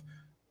of,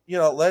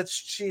 let's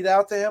cheat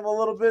out to him a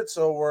little bit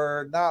so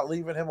we're not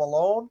leaving him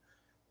alone,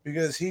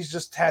 because he's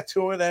just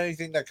tattooing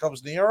anything that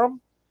comes near him.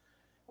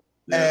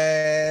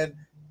 Yeah. And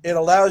it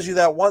allows you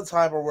that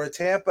one-timer where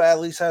Tampa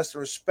at least has to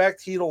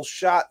respect Hedl's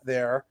shot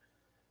there,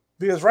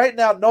 because right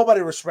now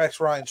nobody respects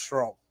Ryan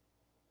Strome.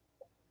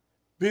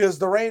 Because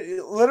the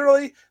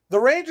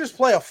Rangers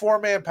play a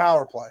 4-man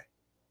power play.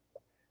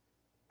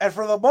 And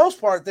for the most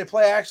part, they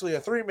play actually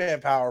a 3-man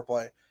power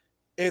play.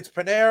 It's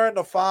Panarin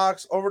to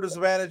Fox, over to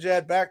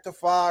Zibanejad, back to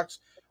Fox,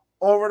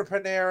 over to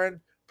Panarin.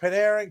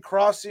 Panarin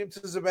cross-seam to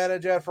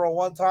Zibanejad for a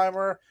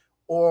one-timer,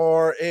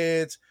 or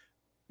it's,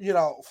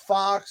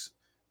 Fox,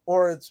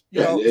 or it's,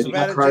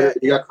 Zibanejad.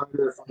 You got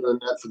Kreider from the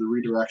net for the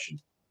redirection.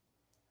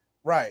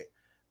 Right.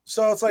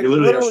 So it's like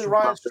literally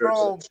Ryan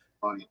Strome.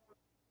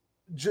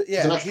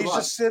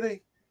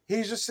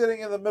 He's just sitting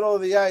in the middle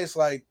of the ice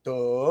like,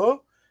 duh.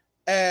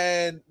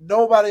 And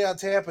nobody on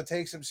Tampa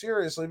takes him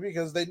seriously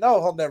because they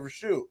know he'll never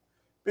shoot.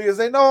 Because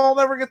they know he'll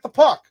never get the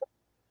puck.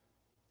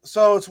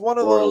 So it's one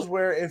of those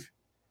where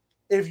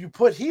if you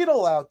put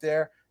Hedl out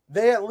there,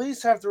 they at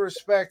least have to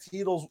respect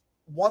Hedl's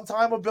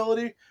one-time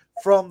ability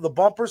from the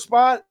bumper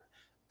spot,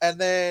 and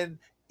then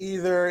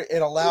either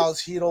it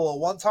allows Hedl a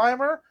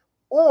one-timer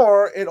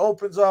or it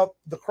opens up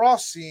the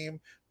cross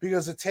seam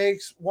because it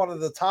takes one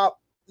of the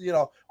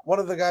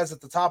guys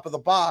at the top of the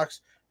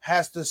box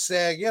has to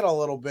sag in a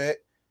little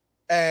bit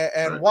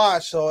and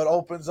watch, so it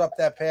opens up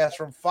that pass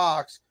from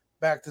Fox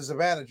back to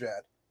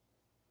Zibanejad.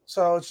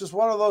 So it's just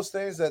one of those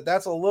things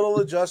that's a little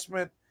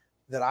adjustment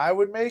that I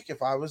would make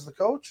if I was the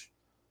coach.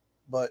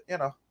 But,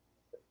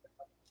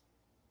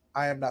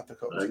 I am not the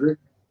coach. I agree.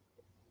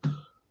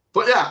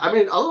 But yeah, I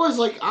mean, otherwise,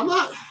 like, I'm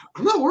not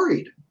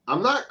worried.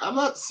 I'm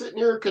not sitting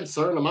here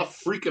concerned. I'm not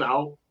freaking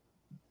out.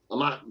 I'm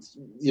not,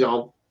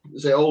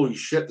 say, holy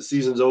shit, the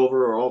season's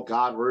over, or oh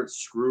God, we're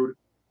screwed.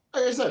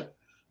 Like I said,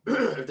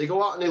 if they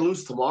go out and they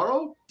lose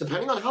tomorrow,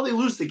 depending on how they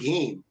lose the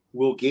game,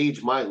 will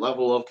gauge my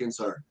level of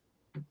concern.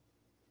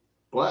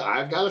 But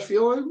I've got a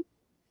feeling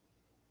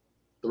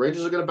the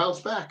Rangers are going to bounce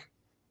back,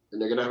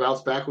 and they're going to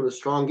bounce back with a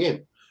strong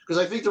game.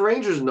 Because I think the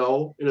Rangers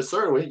know, in a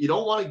certain way, you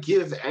don't want to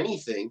give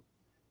anything.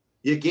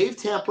 You gave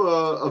Tampa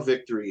a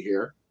victory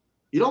here.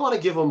 You don't want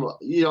to give them,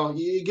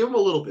 you give them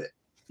a little bit.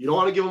 You don't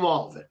want to give them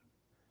all of it.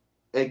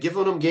 And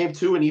giving them game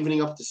 2 and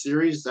evening up the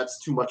series, that's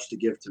too much to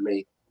give to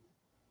me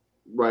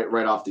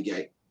right off the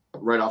gate,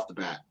 right off the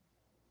bat.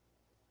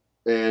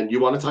 And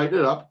you want to tighten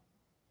it up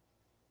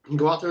and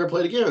go out there and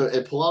play the game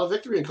and pull out a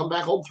victory and come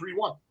back home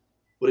 3-1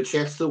 with a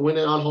chance to win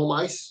it on home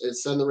ice and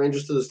send the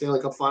Rangers to the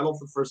Stanley Cup final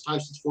for the first time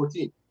since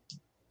 14.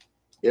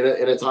 In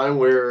a time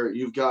where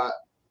you've got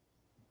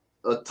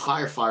a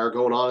tire fire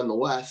going on in the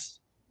West,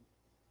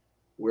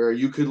 where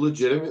you could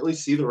legitimately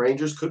see the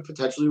Rangers could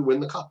potentially win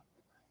the cup.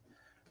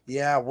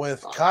 Yeah,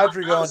 with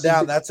Kadri going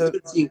down, that's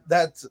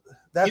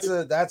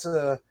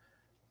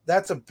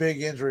a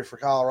big injury for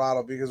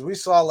Colorado, because we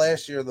saw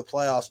last year in the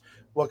playoffs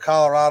what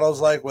Colorado's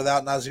like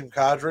without Nazem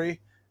Kadri,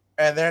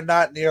 and they're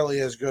not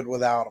nearly as good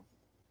without him.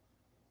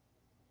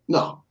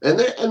 No, and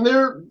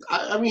they're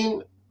I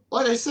mean,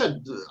 like I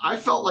said, I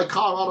felt like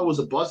Colorado was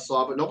a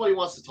buzzsaw, but nobody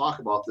wants to talk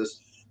about this.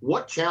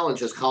 What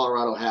challenge has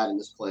Colorado had in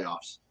this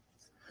playoffs?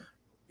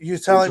 You're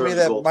telling me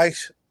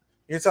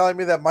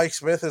that Mike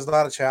Smith is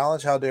not a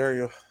challenge? How dare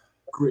you?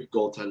 Great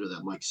goaltender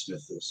that Mike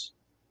Smith is.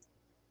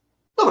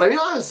 No, but I mean,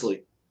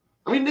 honestly,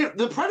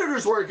 the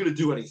Predators weren't going to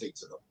do anything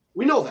to them.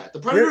 We know that. The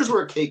Predators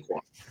were a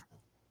cakewalk.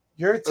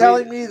 You're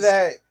telling me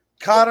that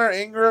Connor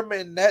Ingram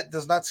in net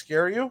does not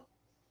scare you?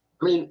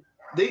 I mean,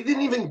 they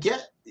didn't even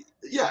get.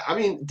 Yeah, I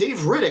mean, Dave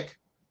Riddick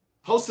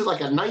posted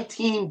like a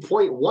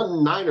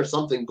 19.19 or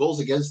something goals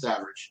against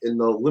average in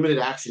the limited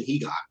action he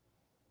got.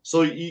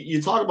 So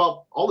you talk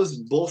about all this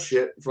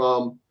bullshit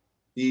from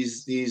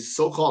these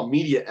so-called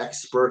media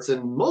experts,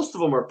 and most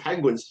of them are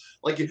Penguins.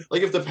 Like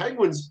if the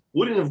Penguins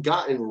wouldn't have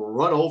gotten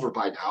run over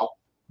by now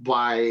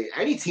by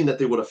any team that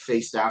they would have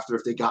faced after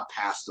if they got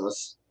past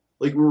us,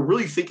 like we're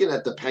really thinking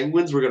that the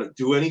Penguins were going to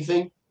do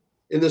anything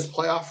in this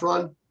playoff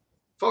run,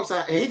 folks.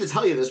 I hate to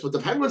tell you this, but the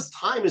Penguins'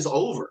 time is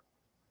over.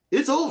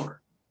 It's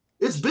over.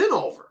 It's been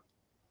over.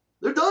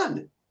 They're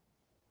done.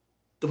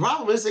 The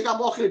problem is they got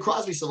Malkin and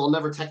Crosby, so they'll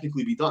never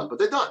technically be done, but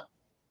they're done.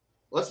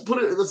 Let's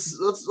put it.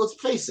 Let's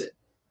face it.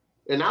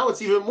 And now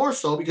it's even more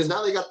so because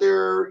now they got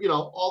their,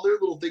 all their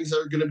little things that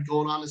are going to be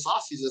going on this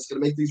offseason. It's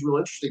going to make things real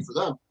interesting for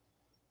them.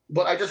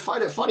 But I just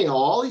find it funny how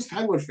all these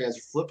Penguin fans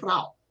are flipping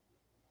out.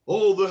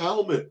 Oh, the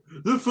helmet,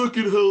 the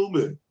fucking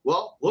helmet.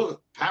 Well,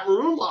 look, Pat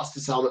Maroon lost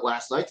his helmet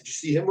last night. Did you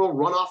see him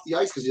run off the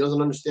ice because he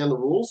doesn't understand the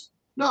rules?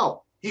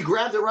 No, he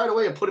grabbed it right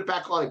away and put it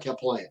back on and kept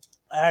playing.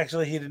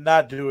 Actually, he did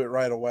not do it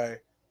right away.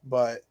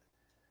 But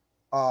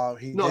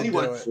he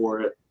went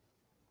for it.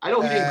 I know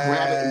he didn't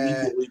grab it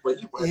immediately, but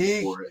he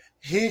went for it.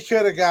 He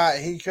could have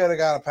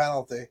got a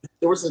penalty.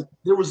 There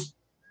was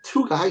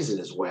two guys in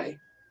his way.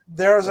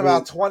 There was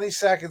about 20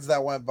 seconds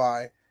that went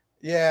by.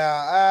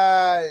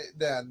 Yeah,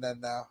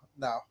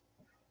 no.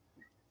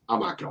 I'm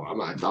not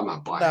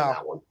buying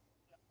that one.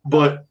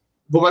 But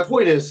my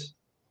point is,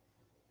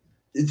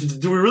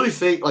 do we really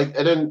think like?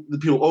 And then the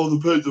people,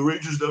 the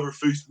Rangers never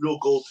faced real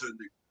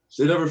goaltending.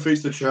 They never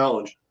faced a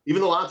challenge.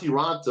 Even though Antti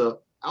Raanta,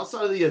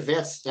 outside of the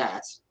advanced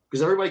stats,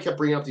 because everybody kept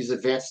bringing up these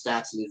advanced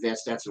stats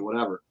and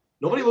whatever,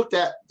 nobody looked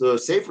at the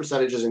save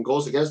percentages and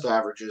goals against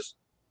averages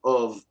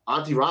of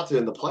Antti Raanta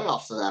in the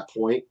playoffs at that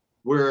point,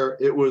 where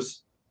it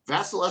was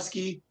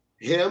Vasilevsky,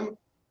 him,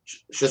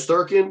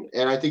 Shesterkin,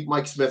 and I think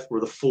Mike Smith were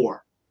the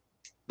four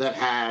that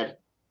had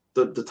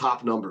the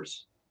top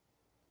numbers.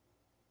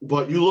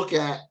 But you look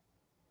at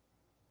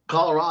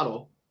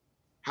Colorado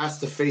has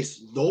to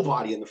face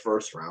nobody in the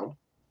first round.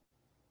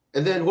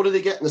 And then what do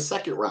they get in the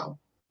second round?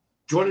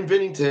 Jordan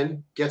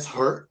Binnington gets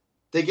hurt.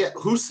 They get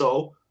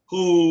Husso,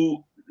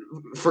 who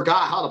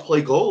forgot how to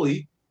play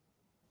goalie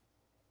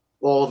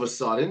all of a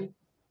sudden.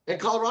 And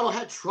Colorado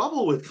had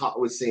trouble with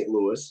St.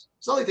 Louis.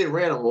 It's not like they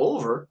ran them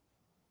over.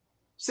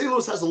 St.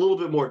 Louis has a little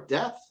bit more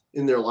depth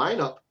in their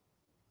lineup.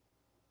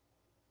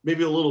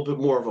 Maybe a little bit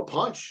more of a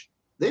punch.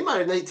 They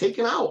might have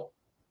taken out.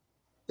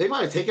 They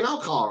might have taken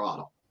out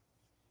Colorado.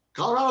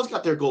 Colorado's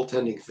got their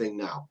goaltending thing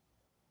now.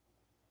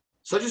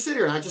 So I just sit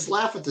here and I just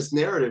laugh at this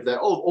narrative that,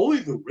 only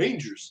the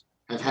Rangers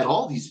have had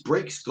all these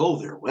breaks go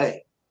their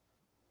way.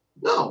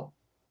 No.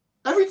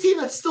 Every team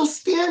that's still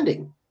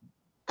standing.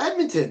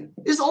 Edmonton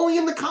is only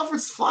in the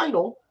conference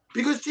final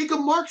because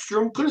Jacob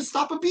Markstrom couldn't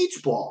stop a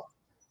beach ball.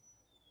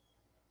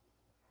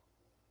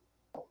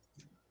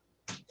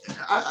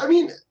 I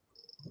mean,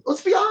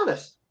 let's be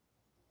honest.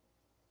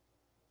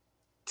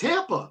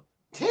 Tampa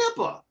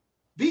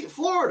beat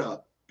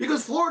Florida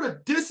because Florida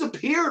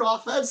disappeared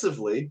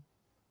offensively.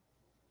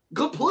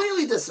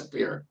 Completely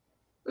disappeared.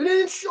 They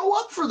didn't show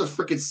up for the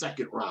freaking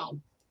second round.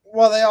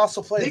 Well, they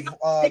also played.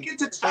 They get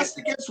to test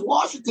against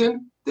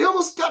Washington. They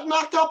almost got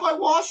knocked out by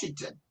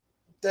Washington.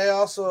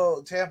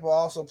 Tampa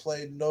also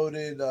played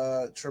noted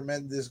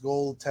tremendous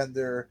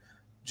goaltender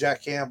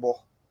Jack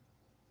Campbell.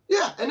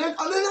 Yeah, and then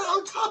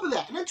on top of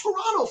that, and then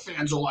Toronto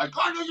fans are like,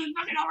 this is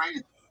fucking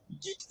outrageous.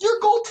 Your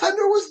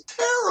goaltender was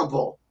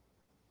terrible.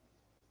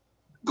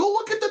 Go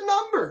look at the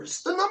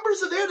numbers. The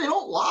numbers are there. They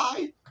don't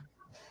lie.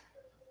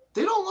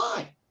 They don't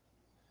lie.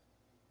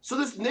 So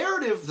this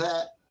narrative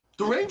that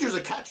the Rangers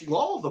are catching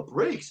all the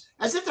breaks,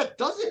 as if that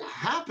doesn't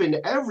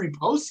happen every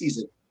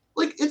postseason.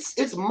 Like,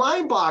 it's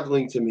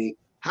mind-boggling to me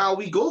how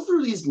we go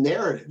through these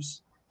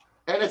narratives.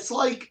 And it's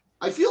like,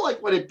 I feel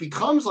like when it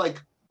becomes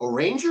like a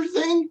Ranger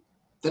thing,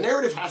 the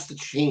narrative has to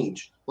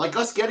change. Like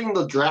us getting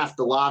the draft,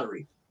 the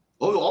lottery.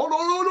 Oh,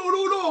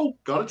 no.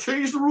 Got to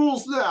change the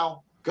rules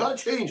now. Got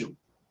to change them.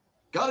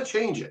 Got to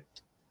change it.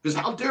 Because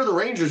how dare the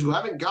Rangers, who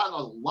haven't gotten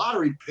a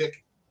lottery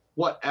pick,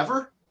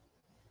 whatever?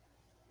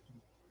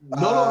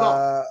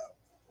 No.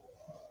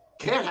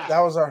 Can't happen.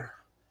 That was our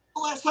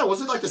last time.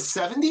 Was it like the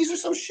 70s or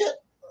some shit?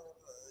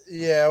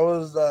 Yeah, it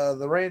was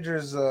the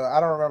Rangers. I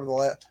don't remember the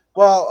last.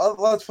 Well,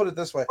 let's put it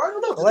this way. I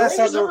don't know. The last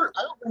time I don't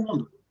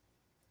remember.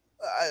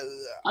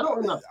 I don't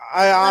remember.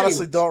 I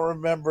honestly don't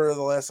remember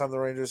the last time the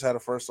Rangers had a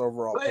first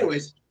overall pick.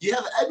 Anyways, you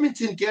have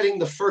Edmonton getting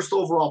the first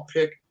overall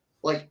pick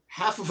like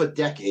half of a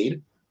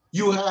decade.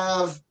 You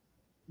have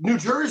New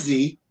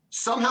Jersey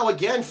somehow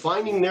again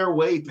finding their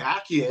way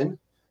back in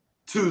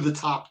to the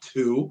top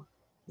two.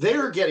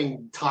 They're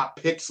getting top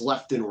picks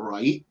left and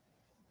right.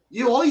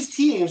 You know, all these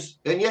teams,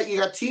 and yet you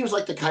got teams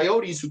like the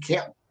Coyotes who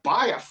can't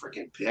buy a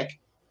freaking pick,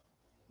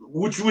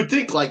 which you would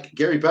think, like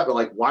Gary Bettman,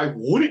 like, why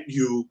wouldn't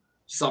you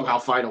somehow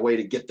find a way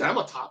to get them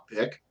a top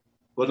pick?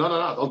 But no,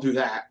 don't do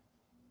that.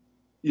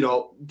 You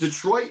know,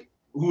 Detroit,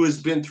 who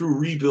has been through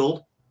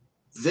rebuild,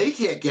 they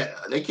can't get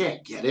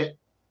it.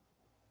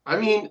 I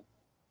mean,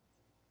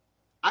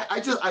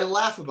 I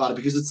laugh about it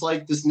because it's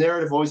like this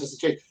narrative always has to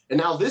change. And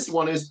now this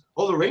one is,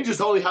 the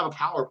Rangers only have a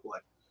power play.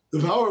 The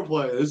power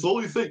play is the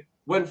only thing.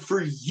 When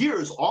for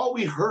years all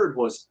we heard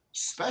was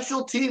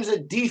special teams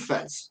and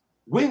defense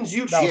wins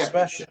you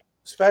championship.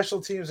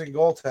 Special teams and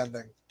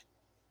goaltending.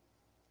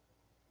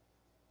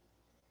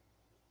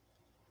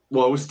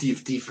 Well, it was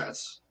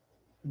defense.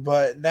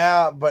 But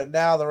now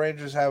the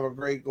Rangers have a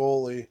great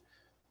goalie.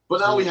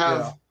 But now we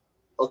have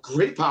a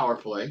great power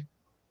play,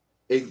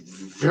 a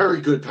very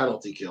good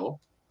penalty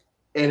kill,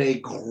 and a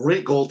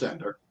great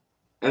goaltender.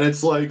 And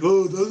it's like,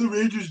 oh, the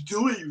Rangers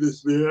doing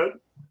this, man.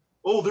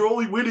 Oh, they're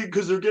only winning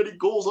because they're getting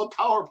goals on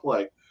power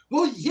play.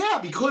 Well, yeah,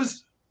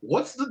 because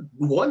what's the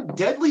one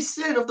deadly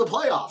sin of the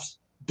playoffs?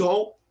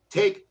 Don't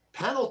take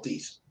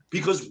penalties.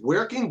 Because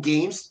where can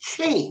games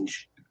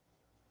change?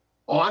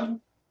 On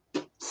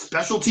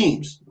special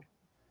teams.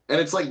 And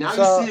it's like now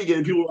you see it again,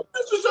 and people are like,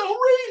 this is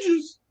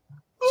outrageous.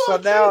 So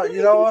now,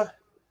 you know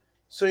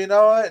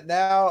what?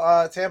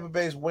 Now Tampa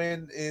Bay's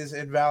win is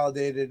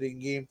invalidated in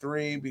Game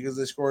 3 because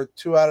they scored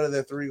 2 out of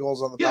their 3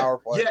 goals on the power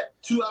play. Yeah,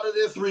 2 out of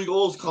their 3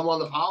 goals come on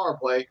the power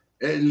play,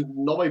 and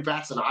nobody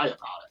bats an eye about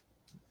it.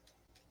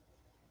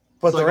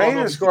 But the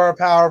Rangers score a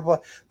power play.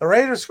 The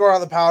Rangers score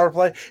on the power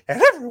play,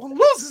 and everyone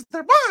loses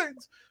their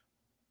minds.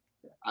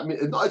 I mean,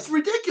 it's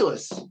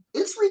ridiculous.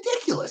 It's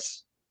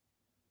ridiculous.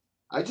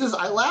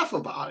 I laugh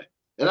about it.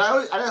 And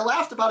I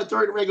laughed about it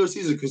during the regular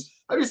season because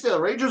I understand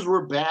the Rangers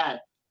were bad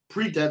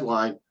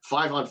pre-deadline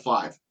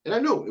 5-on-5. And I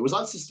knew it was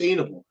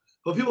unsustainable.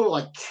 But people were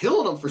like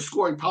killing them for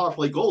scoring power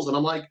play goals. And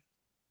I'm like,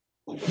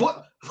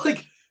 what?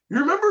 Like, you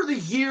remember the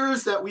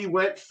years that we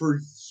went for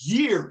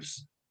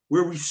years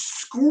where we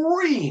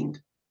screamed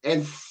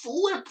and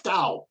flipped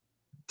out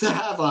to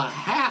have a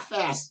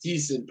half-ass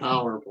decent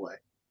power play.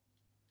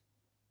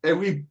 And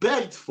we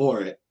begged for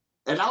it.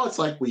 And now it's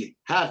like we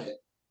have it.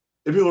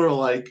 And people are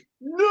like,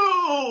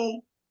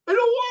 no, I don't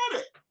want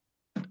it.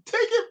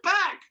 Take it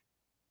back.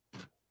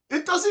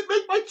 It doesn't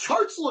make my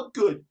charts look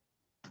good.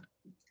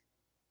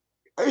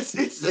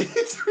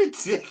 It's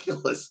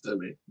ridiculous to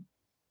me.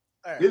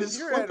 Right, it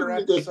is fucking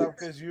ridiculous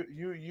because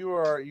you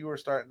were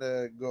starting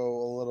to go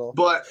a little.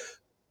 But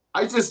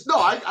I just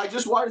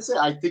wanted to say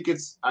I think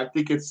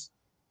it's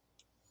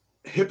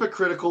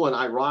hypocritical and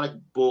ironic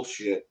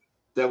bullshit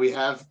that we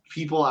have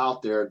people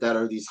out there that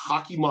are these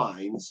hockey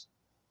minds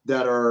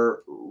that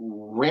are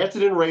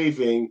ranting and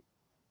raving,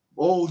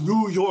 oh,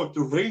 New York,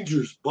 the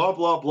Rangers, blah,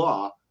 blah,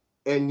 blah.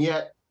 And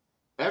yet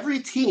every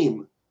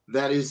team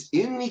that is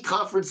in the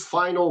conference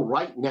final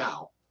right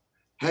now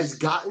has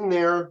gotten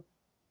there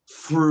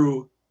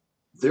through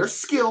their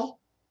skill,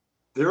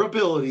 their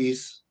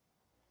abilities,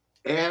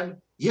 and,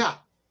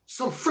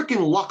 some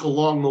freaking luck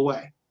along the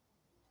way.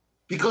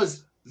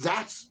 Because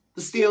that's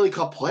the Stanley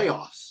Cup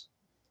playoffs.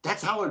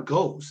 That's how it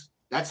goes.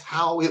 That's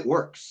how it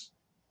works.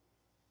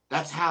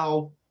 That's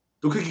how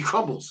the cookie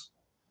crumbles,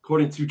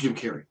 according to Jim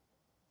Carrey.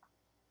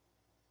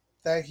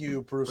 Thank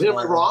you, Bruce. Am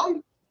I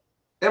wrong?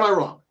 Am I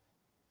wrong?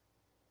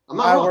 I'm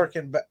not wrong.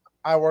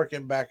 I work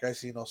in back. I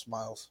see no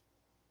smiles.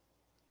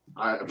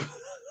 I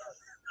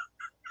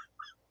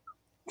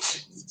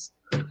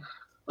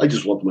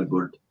just want my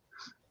bird.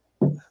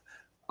 All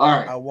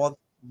right. I want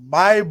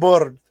my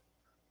bird.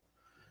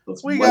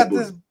 We got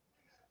this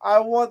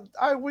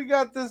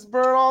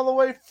bird all the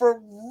way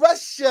from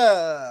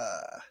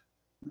Russia.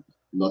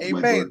 Not hey,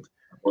 my mate,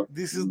 bird.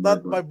 This is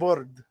not my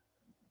bird.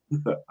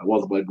 I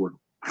want my bird.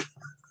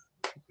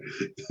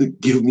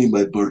 Give me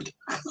my bird.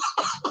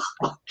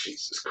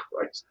 Jesus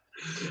Christ.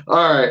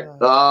 All right.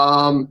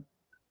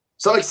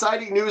 Some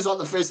exciting news on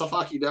the Face Off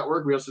Hockey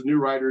Network. We have some new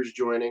writers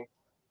joining.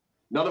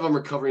 None of them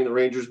are covering the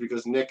Rangers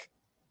because Nick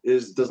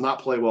does not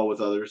play well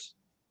with others.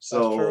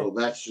 So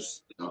that's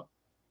just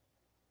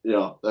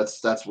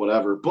that's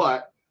whatever.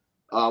 But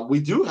we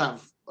do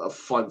have a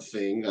fun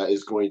thing that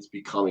is going to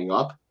be coming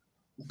up.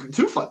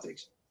 2 fun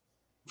things.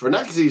 For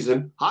next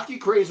season, Hockey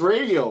Craze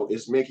Radio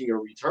is making a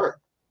return.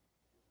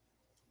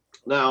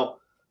 Now,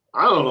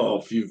 I don't know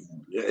if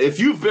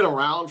you've been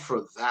around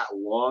for that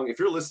long, if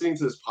you're listening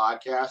to this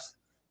podcast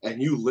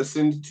and you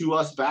listened to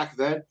us back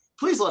then,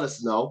 please let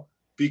us know,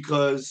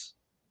 because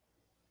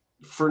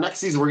for next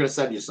season we're going to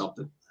send you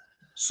something.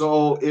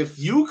 So if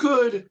you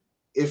could,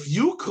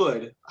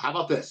 how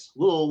about this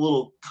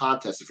little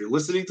contest? If you're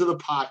listening to the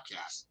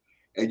podcast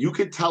and you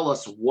could tell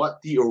us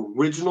what the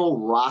original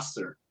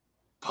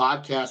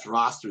podcast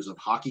rosters of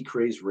Hockey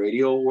Craze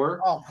Radio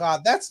were. Oh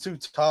God, that's too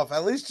tough.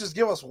 At least just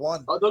give us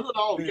one. Oh,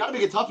 no. We gotta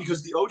make it tough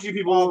because the OG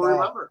people will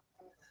remember.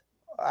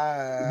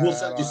 We'll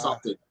send you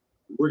something.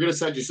 We're gonna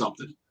send you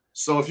something.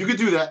 So if you could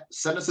do that,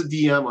 send us a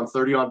DM on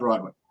 30 on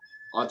Broadway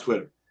on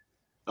Twitter.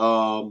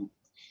 Hockey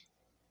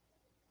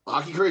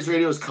Craze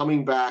Radio is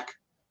coming back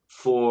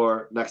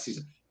for next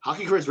season.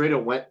 Hockey Craze Radio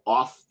went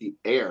off the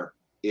air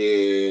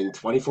in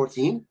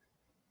 2014.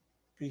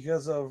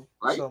 Because of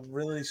some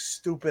really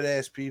stupid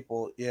ass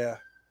people, yeah.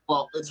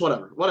 Well, it's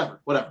whatever.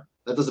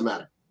 That doesn't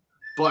matter.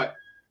 But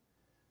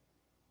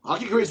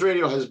Hockey Craze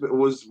Radio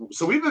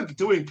we've been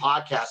doing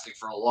podcasting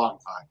for a long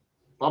time,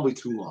 probably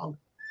too long.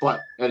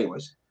 But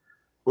anyways,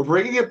 We're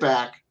bringing it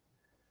back.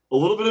 A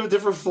little bit of a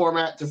different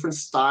format, different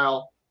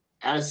style,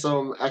 add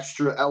some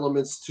extra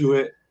elements to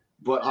it.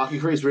 But Hockey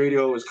Craze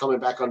Radio is coming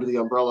back under the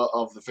umbrella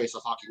of the Face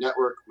Off Hockey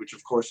Network, which,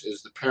 of course,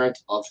 is the parent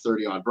of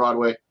 30 on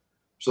Broadway.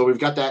 So we've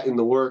got that in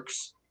the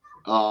works.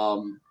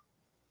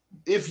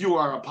 If you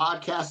are a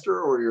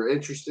podcaster or you're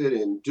interested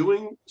in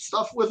doing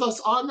stuff with us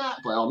on that,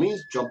 by all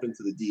means, jump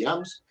into the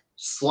DMs,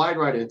 slide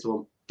right into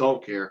them.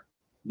 Don't care.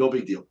 No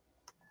big deal.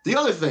 The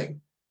other thing,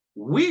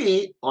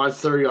 we on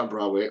 30 on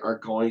Broadway are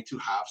going to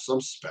have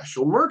some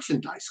special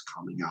merchandise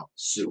coming out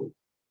soon.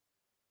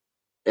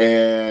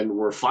 And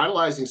we're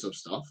finalizing some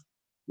stuff,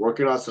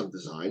 working on some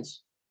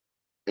designs,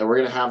 and we're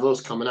going to have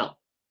those coming out.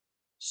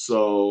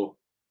 So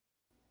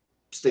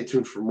stay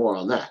tuned for more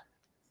on that.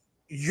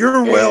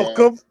 You're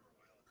welcome.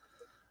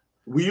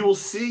 We will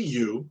see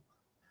you.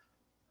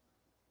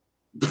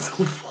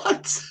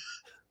 What?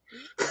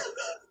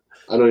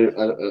 I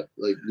don't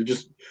like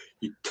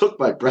you took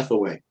my breath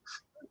away.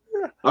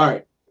 All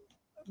right.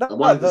 No,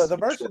 the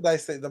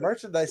merchandise thing. The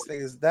merchandise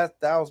thing is that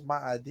was my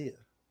idea.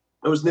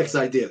 That was Nick's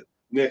idea.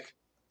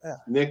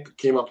 Nick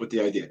came up with the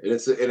idea, and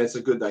it's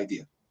a good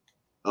idea.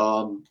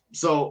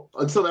 So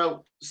until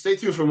now, stay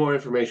tuned for more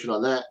information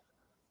on that.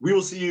 We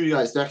will see you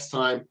guys next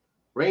time.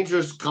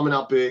 Rangers coming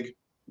out big.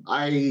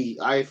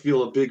 I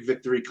feel a big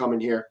victory coming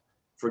here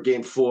for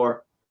Game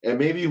 4, and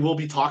maybe we'll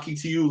be talking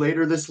to you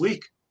later this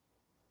week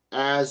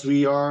as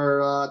we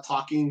are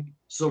talking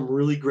some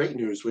really great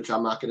news, which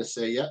I'm not going to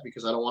say yet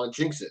because I don't want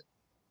to jinx it.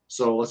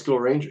 So let's go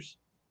Rangers.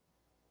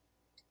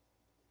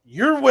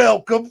 You're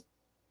welcome.